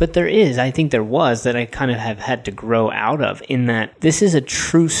nonfiction, but I think there was that I kind of have had to grow out of, in that this is a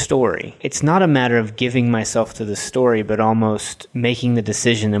true story. It's not a matter of giving myself to the story, but almost making the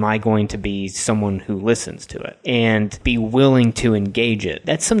decision, am I going to be someone who listens to it and be willing to engage it?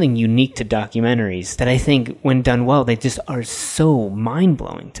 That's something unique to documentaries that I think when done well, they just are so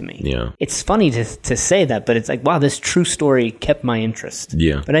mind-blowing to me. Yeah. It's funny to say that, but it's like, wow, this true story kept my interest.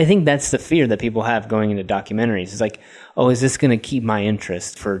 Yeah. But I think that's the fear that people have going into documentaries. It's like, oh, is this going to keep my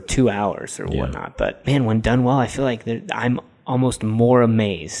interest for 2 hours or whatnot? But man, when done well, I feel like I'm almost more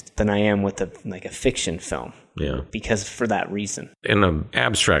amazed than I am with a fiction film. Yeah. Because for that reason. In an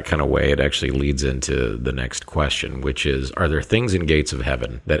abstract kind of way, it actually leads into the next question, which is, are there things in Gates of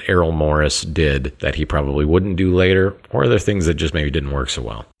Heaven that Errol Morris did that he probably wouldn't do later? Or are there things that just maybe didn't work so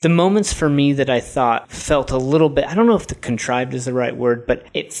well? The moments for me that I thought felt a little bit, I don't know if the contrived is the right word, but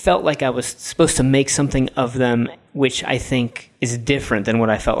it felt like I was supposed to make something of them, which I think is different than what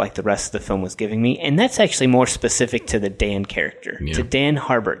I felt like the rest of the film was giving me. And that's actually more specific to the Dan character, to Dan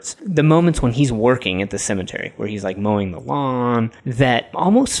Harberts. The moments when he's working at the cemetery. commentary where he's like mowing the lawn that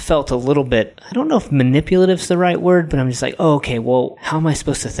almost felt a little bit, I don't know if manipulative's the right word, but I'm just like, oh, okay, well, how am I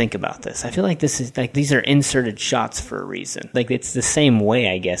supposed to think about this? I feel like this is like, these are inserted shots for a reason. Like, it's the same way,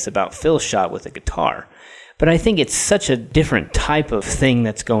 I guess, about Phil's shot with a guitar. But I think it's such a different type of thing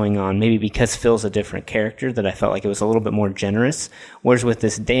that's going on, maybe because Phil's a different character, that I felt like it was a little bit more generous. Whereas with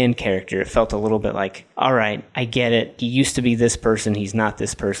this Dan character, it felt a little bit like, all right, I get it. He used to be this person. He's not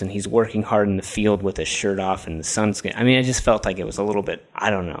this person. He's working hard in the field with his shirt off and the sun's I mean, I just felt like it was a little bit,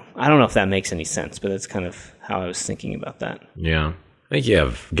 I don't know. I don't know if that makes any sense, but that's kind of how I was thinking about that. Yeah. I think you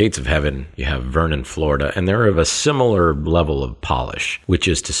have Gates of Heaven, you have Vernon, Florida, and they're of a similar level of polish, which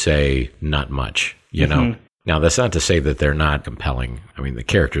is to say, not much, you know? Now, that's not to say that they're not compelling. I mean, the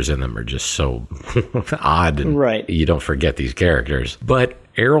characters in them are just so odd, and you don't forget these characters. But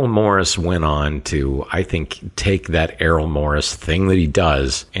Errol Morris went on to, I think, take that Errol Morris thing that he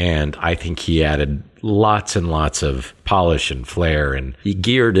does, and I think he added lots and lots of polish and flair, and he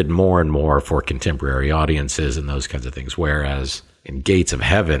geared it more and more for contemporary audiences and those kinds of things, whereas in Gates of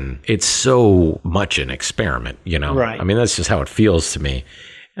Heaven, it's so much an experiment, you know? Right. I mean, that's just how it feels to me.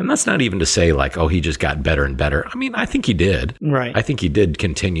 And that's not even to say like, oh, he just got better and better. I mean, I think he did. Right. I think he did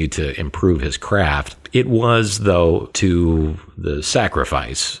continue to improve his craft. It was, though, to the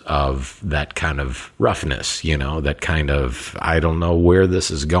sacrifice of that kind of roughness, you know, that kind of, I don't know where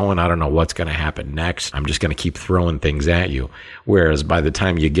this is going. I don't know what's going to happen next. I'm just going to keep throwing things at you. Whereas by the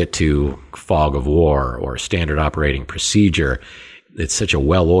time you get to Fog of War or Standard Operating Procedure, it's such a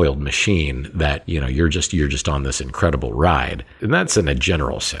well-oiled machine that, you know, you're just on this incredible ride. And that's in a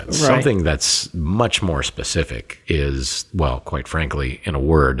general sense. Right. Something that's much more specific is, well, quite frankly, in a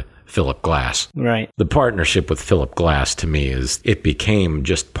word, Philip Glass. Right. The partnership with Philip Glass, to me, is it became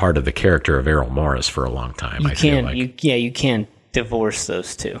just part of the character of Errol Morris for a long time. I feel like. You can't divorce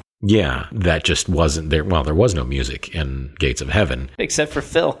those two. Yeah, that just wasn't there. Well, there was no music in Gates of Heaven. Except for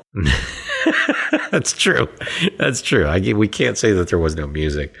Phil. That's true. That's true. We can't say that there was no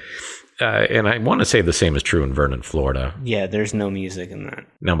music. And I want to say the same is true in Vernon, Florida. Yeah, there's no music in that.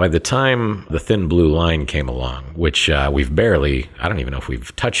 Now, by the time The Thin Blue Line came along, which we've barely, I don't even know if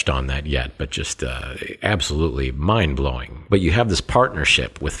we've touched on that yet, but just absolutely mind-blowing. But you have this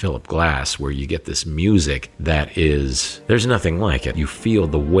partnership with Philip Glass where you get this music that is, there's nothing like it. You feel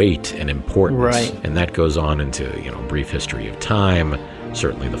the weight and importance. Right. And that goes on into, you know, Brief History of Time,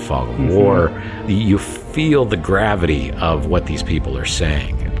 certainly The Fog of War. You feel the gravity of what these people are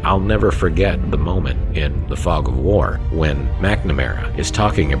saying. I'll never forget the moment in The Fog of War when McNamara is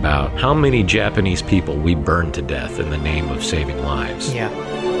talking about how many Japanese people we burned to death in the name of saving lives. Yeah.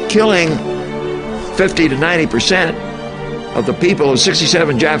 Killing 50 to 90% of the people of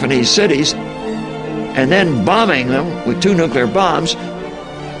 67 Japanese cities and then bombing them with 2 nuclear bombs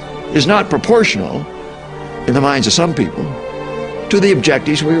is not proportional, in the minds of some people, to the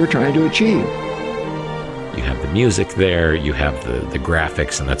objectives we were trying to achieve. You have the music there, you have the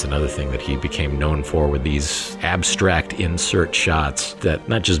graphics, and that's another thing that he became known for, with these abstract insert shots that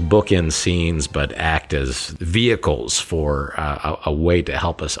not just bookend scenes, but act as vehicles for a way to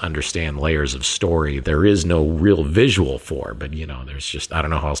help us understand layers of story there is no real visual for, but, you know, there's just, I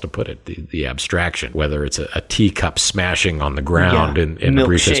don't know how else to put it, the abstraction, whether it's a teacup smashing on the ground in A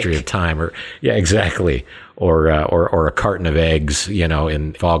Brief History of Time, or, yeah, exactly. Or a carton of eggs, you know,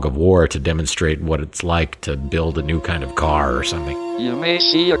 in Fog of War to demonstrate what it's like to build a new kind of car or something. You may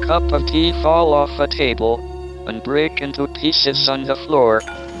see a cup of tea fall off a table and break into pieces on the floor,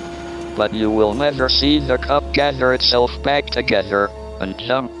 but you will never see the cup gather itself back together and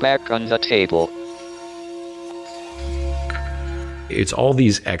jump back on the table. It's all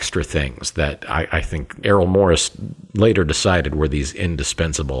these extra things that I think Errol Morris later decided were these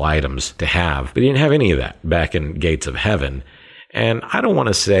indispensable items to have. But he didn't have any of that back in Gates of Heaven. And I don't want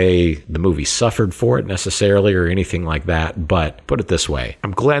to say the movie suffered for it necessarily or anything like that, but put it this way.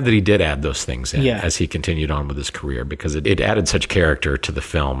 I'm glad that he did add those things in as he continued on with his career, because it added such character to the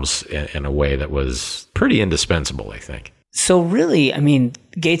films in a way that was pretty indispensable, I think. So really, I mean,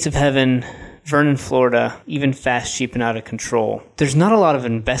 Gates of Heaven, Vernon, Florida, even Fast, Cheap, and Out of Control, there's not a lot of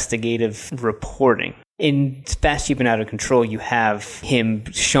investigative reporting. In Fast, Cheap, and Out of Control, you have him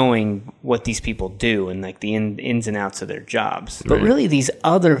showing what these people do and like the ins and outs of their jobs. But really, these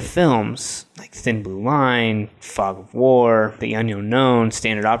other films, like Thin Blue Line, Fog of War, The Unknown,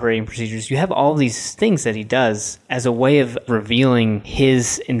 Standard Operating Procedures, you have all these things that he does as a way of revealing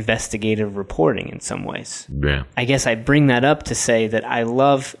his investigative reporting in some ways. Yeah. I guess I bring that up to say that I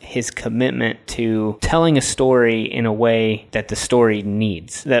love his commitment to telling a story in a way that the story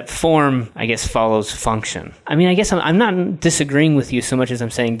needs. That form, I guess, follows function. I mean, I guess I'm not disagreeing with you so much as I'm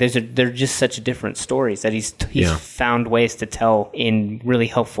saying they're just such different stories that he's found ways to tell in really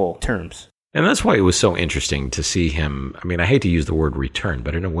helpful terms. And that's why it was so interesting to see him. I mean, I hate to use the word return,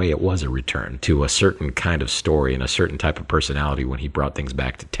 but in a way it was a return to a certain kind of story and a certain type of personality when he brought things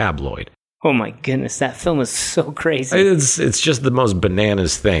back to tabloid. Oh my goodness, that film is so crazy. It's just the most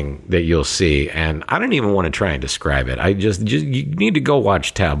bananas thing that you'll see, and I don't even want to try and describe it. You need to go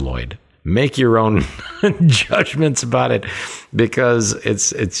watch Tabloid. Make your own judgments about it, because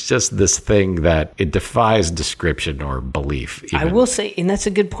it's just this thing that it defies description or belief. Even. I will say, and that's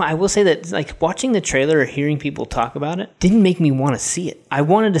a good point, I will say that like watching the trailer or hearing people talk about it didn't make me want to see it. I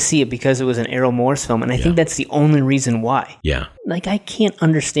wanted to see it because it was an Errol Morris film, and I think that's the only reason why. Yeah. Like, I can't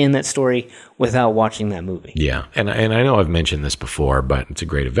understand that story without watching that movie. Yeah, and I know I've mentioned this before, but it's a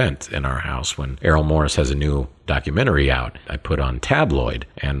great event in our house when Errol Morris has a new documentary out. I put on Tabloid,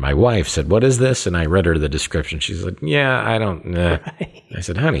 and my wife said, "What is this?" And I read her the description. She's like, "Yeah, I don't know." Right. I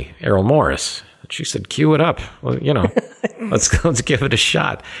said, "Honey, Errol Morris." She said, "Cue it up. Well, let's give it a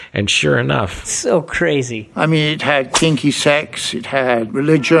shot." And sure enough, so crazy. I mean, it had kinky sex, it had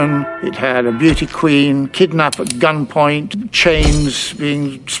religion, it had a beauty queen, kidnap at gunpoint, chains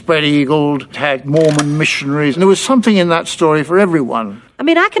being spread-eagled, it had Mormon missionaries. And there was something in that story for everyone. I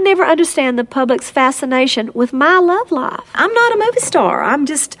mean, I can never understand the public's fascination with my love life. I'm not a movie star. I'm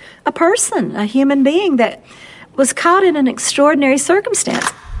just a person, a human being that was caught in an extraordinary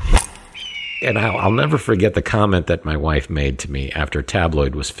circumstance. And I'll never forget the comment that my wife made to me after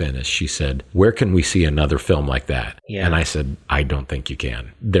Tabloid was finished. She said, "Where can we see another film like that?" Yeah. And I said, "I don't think you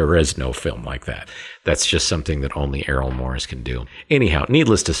can. There is no film like that. That's just something that only Errol Morris can do." Anyhow,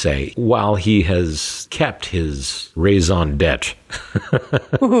 needless to say, while he has kept his raison d'etre,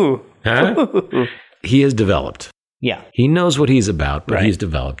 he has developed. Yeah. He knows what he's about, but he's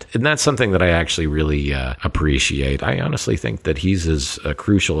developed. And that's something that I actually really appreciate. I honestly think that he's as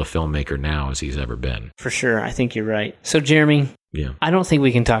crucial a filmmaker now as he's ever been. For sure. I think you're right. So, Jeremy, I don't think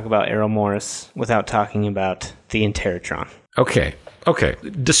we can talk about Errol Morris without talking about the Interrotron. Okay.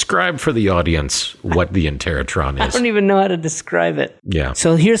 Describe for the audience what the Interrotron is. I don't even know how to describe it. Yeah.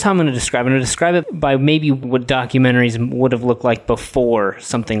 So here's how I'm going to describe it. I'm going to describe it by maybe what documentaries would have looked like before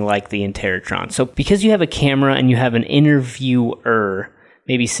something like the Interrotron. So because you have a camera and you have an interviewer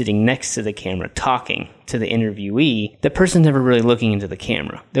maybe sitting next to the camera talking to the interviewee, the person's never really looking into the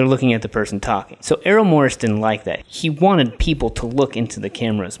camera. They're looking at the person talking. So Errol Morris didn't like that. He wanted people to look into the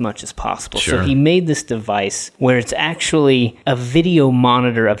camera as much as possible. Sure. So he made this device where it's actually a video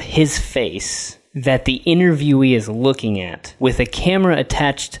monitor of his face that the interviewee is looking at with a camera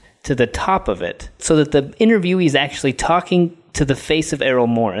attached to the top of it so that the interviewee is actually talking to the face of Errol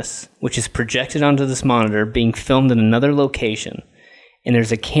Morris, which is projected onto this monitor, being filmed in another location. And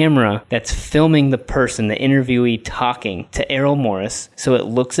there's a camera that's filming the person, the interviewee, talking to Errol Morris, so it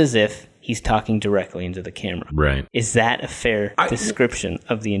looks as if he's talking directly into the camera. Right. Is that a fair description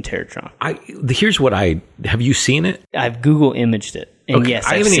of the Interrotron? Here's what have you seen it? I've Google imaged it. And yes,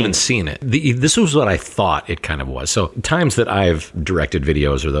 I haven't even seen it. This was what I thought it kind of was. So times that I've directed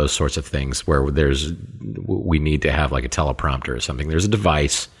videos or those sorts of things where we need to have like a teleprompter or something, there's a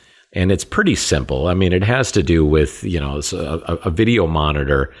device. And it's pretty simple. I mean, it has to do with, it's a video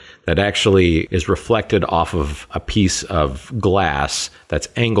monitor that actually is reflected off of a piece of glass that's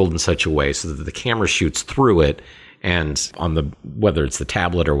angled in such a way so that the camera shoots through it. And on whether it's the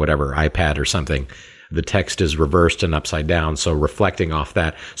tablet or whatever, iPad or something, the text is reversed and upside down. So reflecting off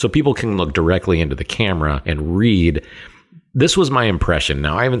that. So people can look directly into the camera and read. This was my impression.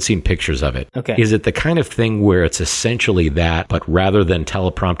 Now, I haven't seen pictures of it. Okay. Is it the kind of thing where it's essentially that, but rather than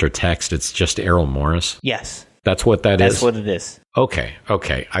teleprompter text, it's just Errol Morris? Yes. That's what is? That's what it is. Okay.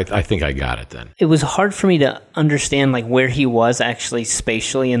 I think I got it then. It was hard for me to understand like where he was actually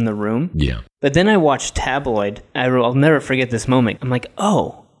spatially in the room. Yeah. But then I watched Tabloid. I'll never forget this moment. I'm like,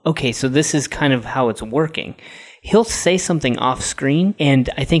 oh, okay, so this is kind of how it's working. He'll say something off screen, and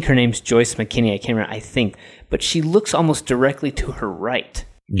I think her name's Joyce McKinney. I can't remember, but she looks almost directly to her right.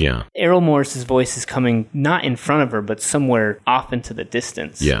 Yeah. Errol Morris's voice is coming not in front of her, but somewhere off into the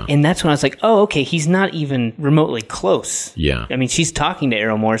distance. Yeah. And that's when I was like, oh, okay, he's not even remotely close. Yeah. I mean, she's talking to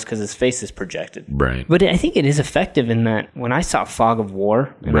Errol Morris because his face is projected. Right. But I think it is effective in that when I saw Fog of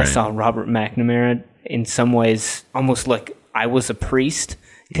War and I saw Robert McNamara in some ways almost like I was a priest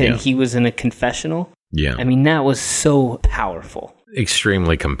and he was in a confessional. Yeah. I mean, that was so powerful.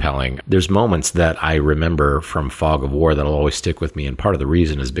 Extremely compelling. There's moments that I remember from Fog of War that'll always stick with me, and part of the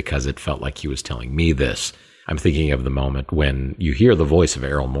reason is because it felt like he was telling me this. I'm thinking of the moment when you hear the voice of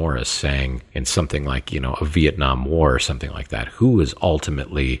Errol Morris saying in something like, a Vietnam War or something like that, who is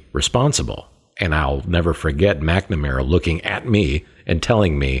ultimately responsible? And I'll never forget McNamara looking at me and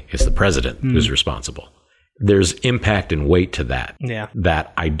telling me it's the president who's responsible. There's impact and weight to that. Yeah.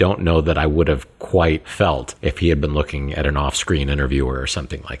 That I don't know that I would have quite felt if he had been looking at an off-screen interviewer or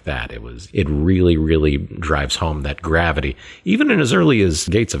something like that. It really, really drives home that gravity. Even in as early as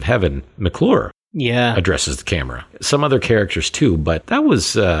Gates of Heaven, McClure addresses the camera. Some other characters too, but that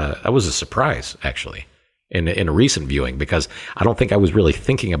was a surprise, actually. In a recent viewing, because I don't think I was really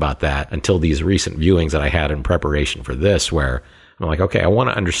thinking about that until these recent viewings that I had in preparation for this, where I'm like, okay, I want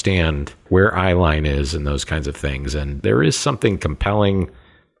to understand where eyeline is and those kinds of things. And there is something compelling,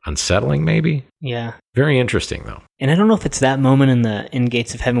 unsettling maybe. Yeah. Very interesting, though. And I don't know if it's that moment in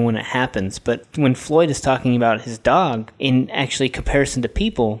Gates of Heaven when it happens, but when Floyd is talking about his dog in actually comparison to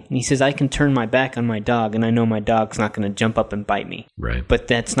people, he says, I can turn my back on my dog and I know my dog's not going to jump up and bite me. Right. But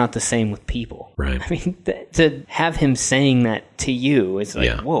that's not the same with people. Right. I mean, to have him saying that to you is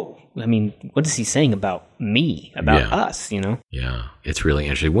like, whoa. I mean, what is he saying about me, about us, you know? Yeah, it's really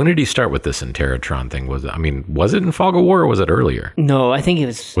interesting. When did he start with this Interrotron thing? Was it in Fog of War or was it earlier? No, I think it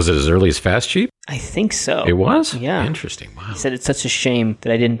was... Was it as early as Fast Cheap? I think so. It was? Yeah. Interesting, wow. He said it's such a shame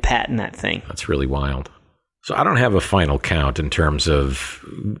that I didn't patent that thing. That's really wild. So I don't have a final count in terms of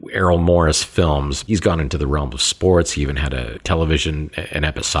Errol Morris films. He's gone into the realm of sports. He even had a television, an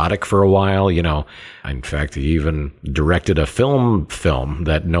episodic for a while, you know. In fact, he even directed a film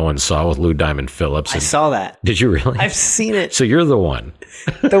that no one saw with Lou Diamond Phillips. I saw that. Did you really? I've seen it. So you're the one.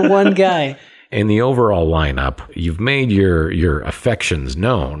 The one guy. In the overall lineup, you've made your affections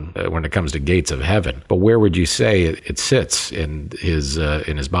known when it comes to Gates of Heaven. But where would you say it sits in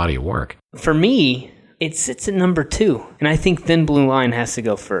his body of work? For me, it sits at number 2, and I think Thin Blue Line has to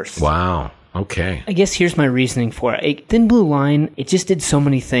go first. Wow. Okay. I guess here's my reasoning for it. Thin Blue Line, it just did so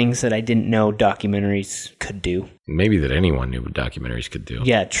many things that I didn't know documentaries could do. Maybe that anyone knew what documentaries could do.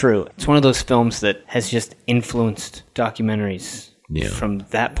 Yeah, true. It's one of those films that has just influenced documentaries from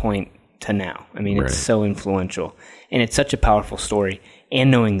that point to now. I mean, it's so influential, and it's such a powerful story. And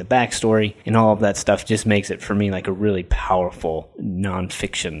knowing the backstory and all of that stuff just makes it, for me, like a really powerful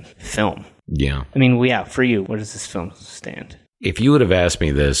nonfiction film. Yeah. I mean, for you, where does this film stand? If you would have asked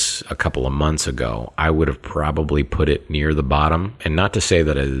me this a couple of months ago, I would have probably put it near the bottom. And not to say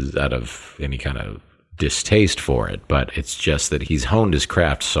that it is out of any kind of distaste for it, but it's just that he's honed his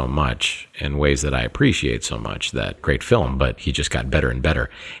craft so much in ways that I appreciate so much. That great film, but he just got better and better.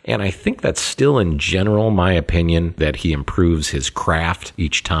 And I think that's still in general my opinion, that he improves his craft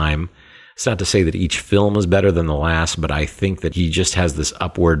each time. It's not to say that each film is better than the last, but I think that he just has this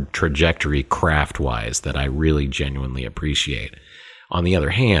upward trajectory craft-wise that I really genuinely appreciate. On the other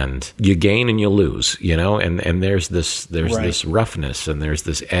hand, you gain and you lose, you know, and there's this roughness and there's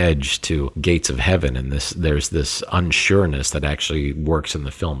this edge to Gates of Heaven, and there's this unsureness that actually works in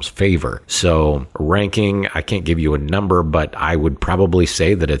the film's favor. So ranking, I can't give you a number, but I would probably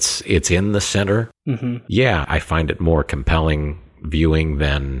say that it's in the center. Mm-hmm. Yeah, I find it more compelling viewing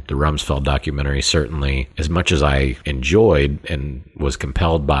than the Rumsfeld documentary, certainly. As much as I enjoyed and was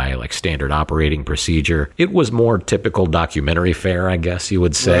compelled by like standard operating procedure, it was more typical documentary fare, I guess you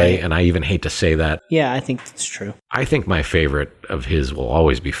would say. Right. And I even hate to say that. Yeah, I think that's true. I think my favorite of his will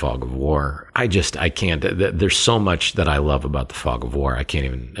always be Fog of War. I can't. There's so much that I love about the Fog of War. I can't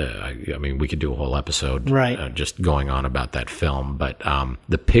even, I mean, we could do a whole episode just going on about that film. But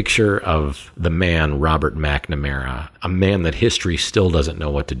the picture of the man, Robert McNamara, a man that history still doesn't know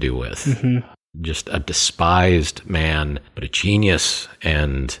what to do with. Mm-hmm. Just a despised man, but a genius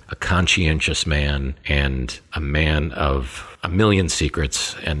and a conscientious man and a man of a million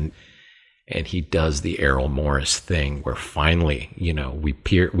secrets. And he does the Errol Morris thing where finally, you know, we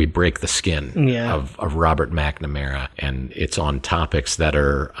break the skin of Robert McNamara, and it's on topics that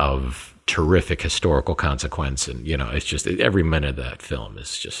are of terrific historical consequence. And, you know, it's just every minute of that film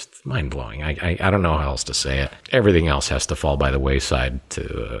is just mind-blowing. I don't know how else to say it. Everything else has to fall by the wayside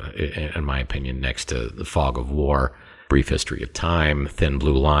in my opinion, next to the Fog of War. Brief History of Time, Thin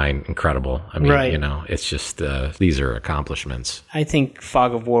Blue Line, incredible. I mean, you know, it's just, these are accomplishments. I think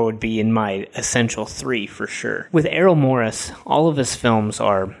Fog of War would be in my essential 3 for sure. With Errol Morris, all of his films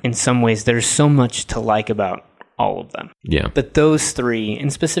are, in some ways, there's so much to like about all of them. Yeah. But those 3,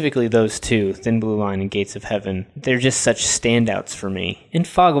 and specifically those 2, Thin Blue Line and Gates of Heaven, they're just such standouts for me. And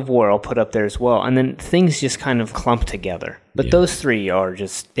Fog of War I'll put up there as well. And then things just kind of clump together. But those 3 are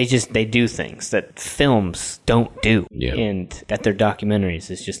they do things that films don't do. Yeah. And that they're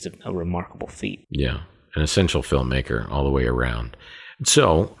documentaries is just a remarkable feat. Yeah. An essential filmmaker all the way around.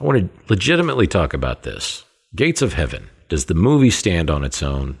 So I want to legitimately talk about this. Gates of Heaven. Does the movie stand on its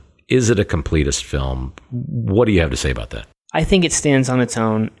own? Is it a completist film? What do you have to say about that? I think it stands on its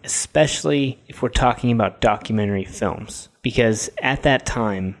own, especially if we're talking about documentary films, because at that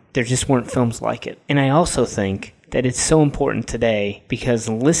time, there just weren't films like it. And I also think that it's so important today because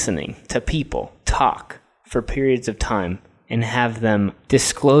listening to people talk for periods of time and have them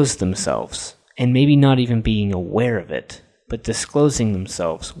disclose themselves, and maybe not even being aware of it, but disclosing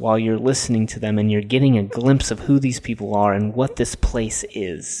themselves while you're listening to them and you're getting a glimpse of who these people are and what this place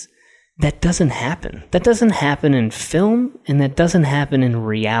is. That doesn't happen. That doesn't happen in film, and that doesn't happen in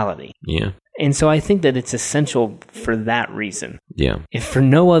reality. Yeah. And so I think that it's essential for that reason. Yeah. If for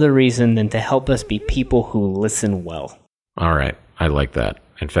no other reason than to help us be people who listen well. All right. I like that.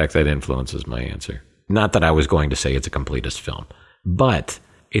 In fact, that influences my answer. Not that I was going to say it's a completist film, but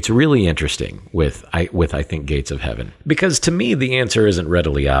it's really interesting with I think Gates of Heaven, because to me the answer isn't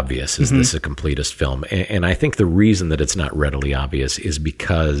readily obvious. Is this a completist film? And I think the reason that it's not readily obvious is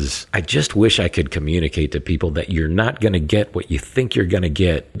because I just wish I could communicate to people that you're not going to get what you think you're going to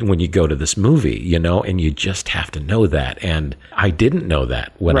get when you go to this movie, and you just have to know that. And I didn't know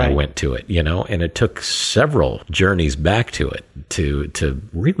that when I went to it, and it took several journeys back to it to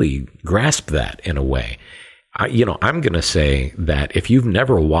really grasp that in a way. I'm going to say that if you've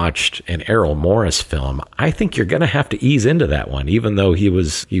never watched an Errol Morris film, I think you're going to have to ease into that one, even though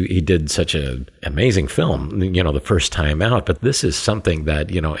he did such an amazing film, the first time out. But this is something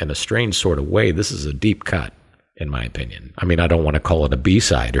that, in a strange sort of way, this is a deep cut, in my opinion. I mean, I don't want to call it a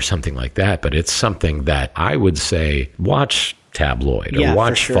B-side or something like that, but it's something that I would say watch Tabloid or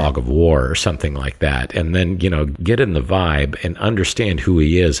watch Fog of War or something like that, and then get in the vibe and understand who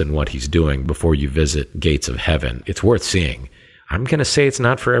he is and what he's doing before you visit Gates of Heaven. It's worth seeing. I'm going to say it's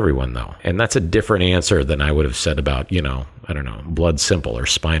not for everyone, though, and that's a different answer than I would have said about I don't know, Blood Simple or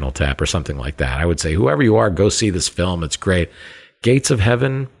Spinal Tap or something like that. I would say whoever you are, go see this film. It's great. Gates of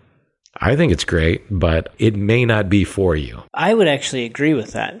Heaven, I think it's great, but it may not be for you. I would actually agree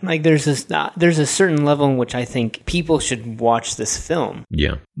with that. Like, there's a certain level in which I think people should watch this film.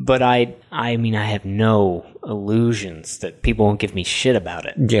 Yeah. But I mean, I have no illusions that people won't give me shit about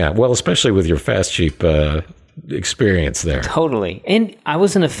it. Yeah, well, especially with your Fast Cheap experience there. Totally. And I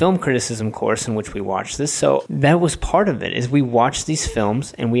was in a film criticism course in which we watched this, so that was part of it, is we watched these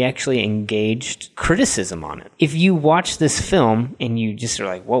films and we actually engaged criticism on it. If you watch this film and you just are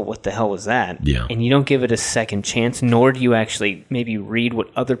like, whoa, what the hell was that? Yeah. And you don't give it a second chance, nor do you actually maybe read what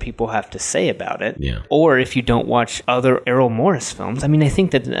other people have to say about it. Yeah. Or if you don't watch other Errol Morris films. I mean, I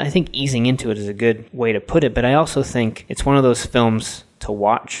think easing into it is a good way to put it, but I also think it's one of those films to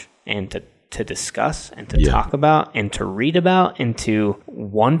watch and to discuss and to talk about and to read about and to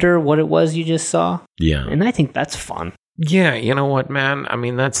wonder what it was you just saw. Yeah. And I think that's fun. Yeah, you know what, man? I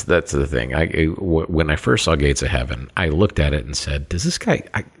mean, that's the thing. When I first saw Gates of Heaven, I looked at it and said, does this guy,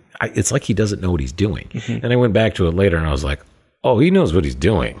 it's like he doesn't know what he's doing. Mm-hmm. And I went back to it later and I was like, oh, he knows what he's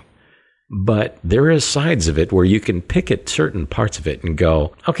doing. But there is sides of it where you can pick at certain parts of it and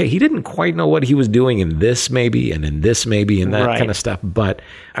go, okay, he didn't quite know what he was doing in this maybe, and in this maybe, and that kind of stuff. But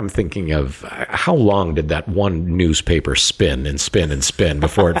I'm thinking of how long did that one newspaper spin and spin and spin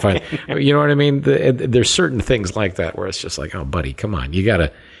before it finally, you know what I mean? There's certain things like that where it's just like, oh, buddy, come on. You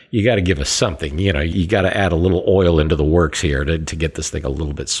gotta give us something, you gotta add a little oil into the works here to get this thing a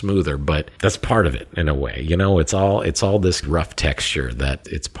little bit smoother, but that's part of it in a way, it's all this rough texture that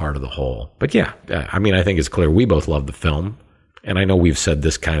it's part of the whole. But yeah, I mean, I think it's clear we both love the film, and I know we've said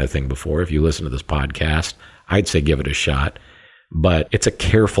this kind of thing before. If you listen to this podcast, I'd say give it a shot, but it's a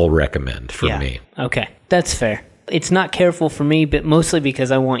careful recommend for me. Okay, that's fair. It's not careful for me, but mostly because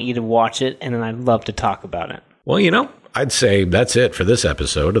I want you to watch it, and then I'd love to talk about it. Well, I'd say that's it for this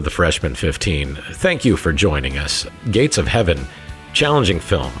episode of the Freshman 15. Thank you for joining us. Gates of Heaven, challenging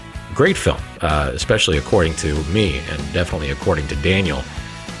film, great film, especially according to me and definitely according to Daniel.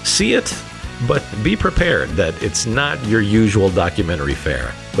 See it, but be prepared that it's not your usual documentary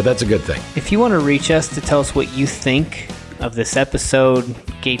fare, but that's a good thing. If you want to reach us to tell us what you think of this episode,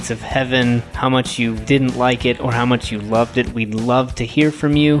 Gates of Heaven, how much you didn't like it or how much you loved it, we'd love to hear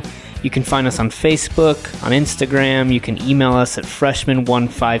from you. You can find us on Facebook, on Instagram. You can email us at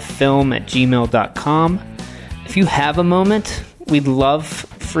freshman15film@gmail.com. If you have a moment, we'd love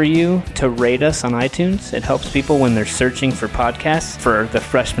for you to rate us on iTunes. It helps people when they're searching for podcasts for the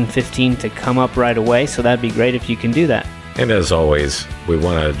Freshman 15 to come up right away, so that'd be great if you can do that. And as always, we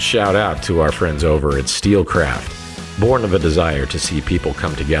want to shout out to our friends over at Steelcraft. Born of a desire to see people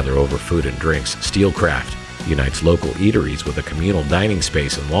come together over food and drinks, Steelcraft unites local eateries with a communal dining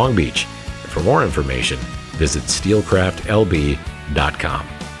space in Long Beach. For more information, visit steelcraftlb.com.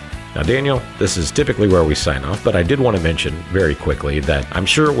 Now, Daniel, this is typically where we sign off, but I did want to mention very quickly that I'm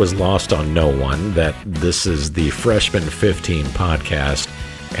sure it was lost on no one that this is the Freshman 15 podcast,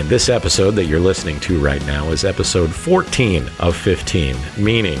 and this episode that you're listening to right now is episode 14 of 15,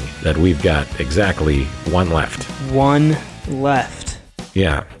 meaning that we've got exactly one left. One left.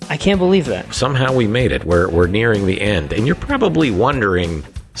 Yeah. I can't believe that. Somehow we made it. We're nearing the end, and you're probably wondering,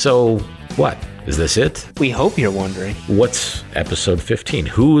 so what? Is this it? We hope you're wondering. What's episode 15?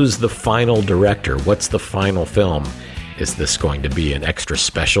 Who's the final director? What's the final film? Is this going to be an extra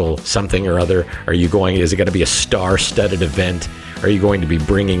special something or other? Is it going to be a star-studded event? Are you going to be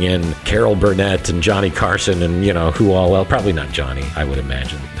bringing in Carol Burnett and Johnny Carson and, who all? Well, probably not Johnny, I would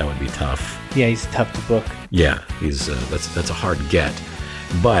imagine. That would be tough. Yeah, he's tough to book. Yeah, he's that's a hard get.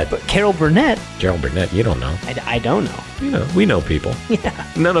 But Carol Burnett, you don't know. I don't know. We know people. Yeah.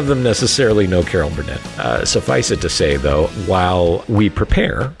 None of them necessarily know Carol Burnett. Suffice it to say, though, while we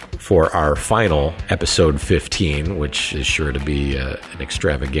prepare for our final episode 15, which is sure to be an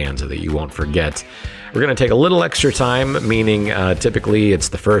extravaganza that you won't forget, we're going to take a little extra time, meaning typically it's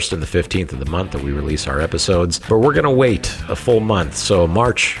the 1st and the 15th of the month that we release our episodes, but we're going to wait a full month. So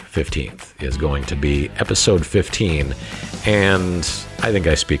March 15th is going to be episode 15, and I think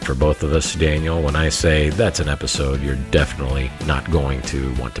I speak for both of us, Daniel, when I say that's an episode you're definitely not going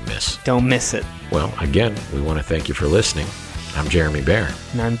to want to miss. Don't miss it. Well, again, we want to thank you for listening. I'm Jeremy Bear.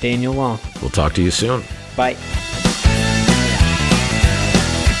 And I'm Daniel Long. We'll talk to you soon. Bye.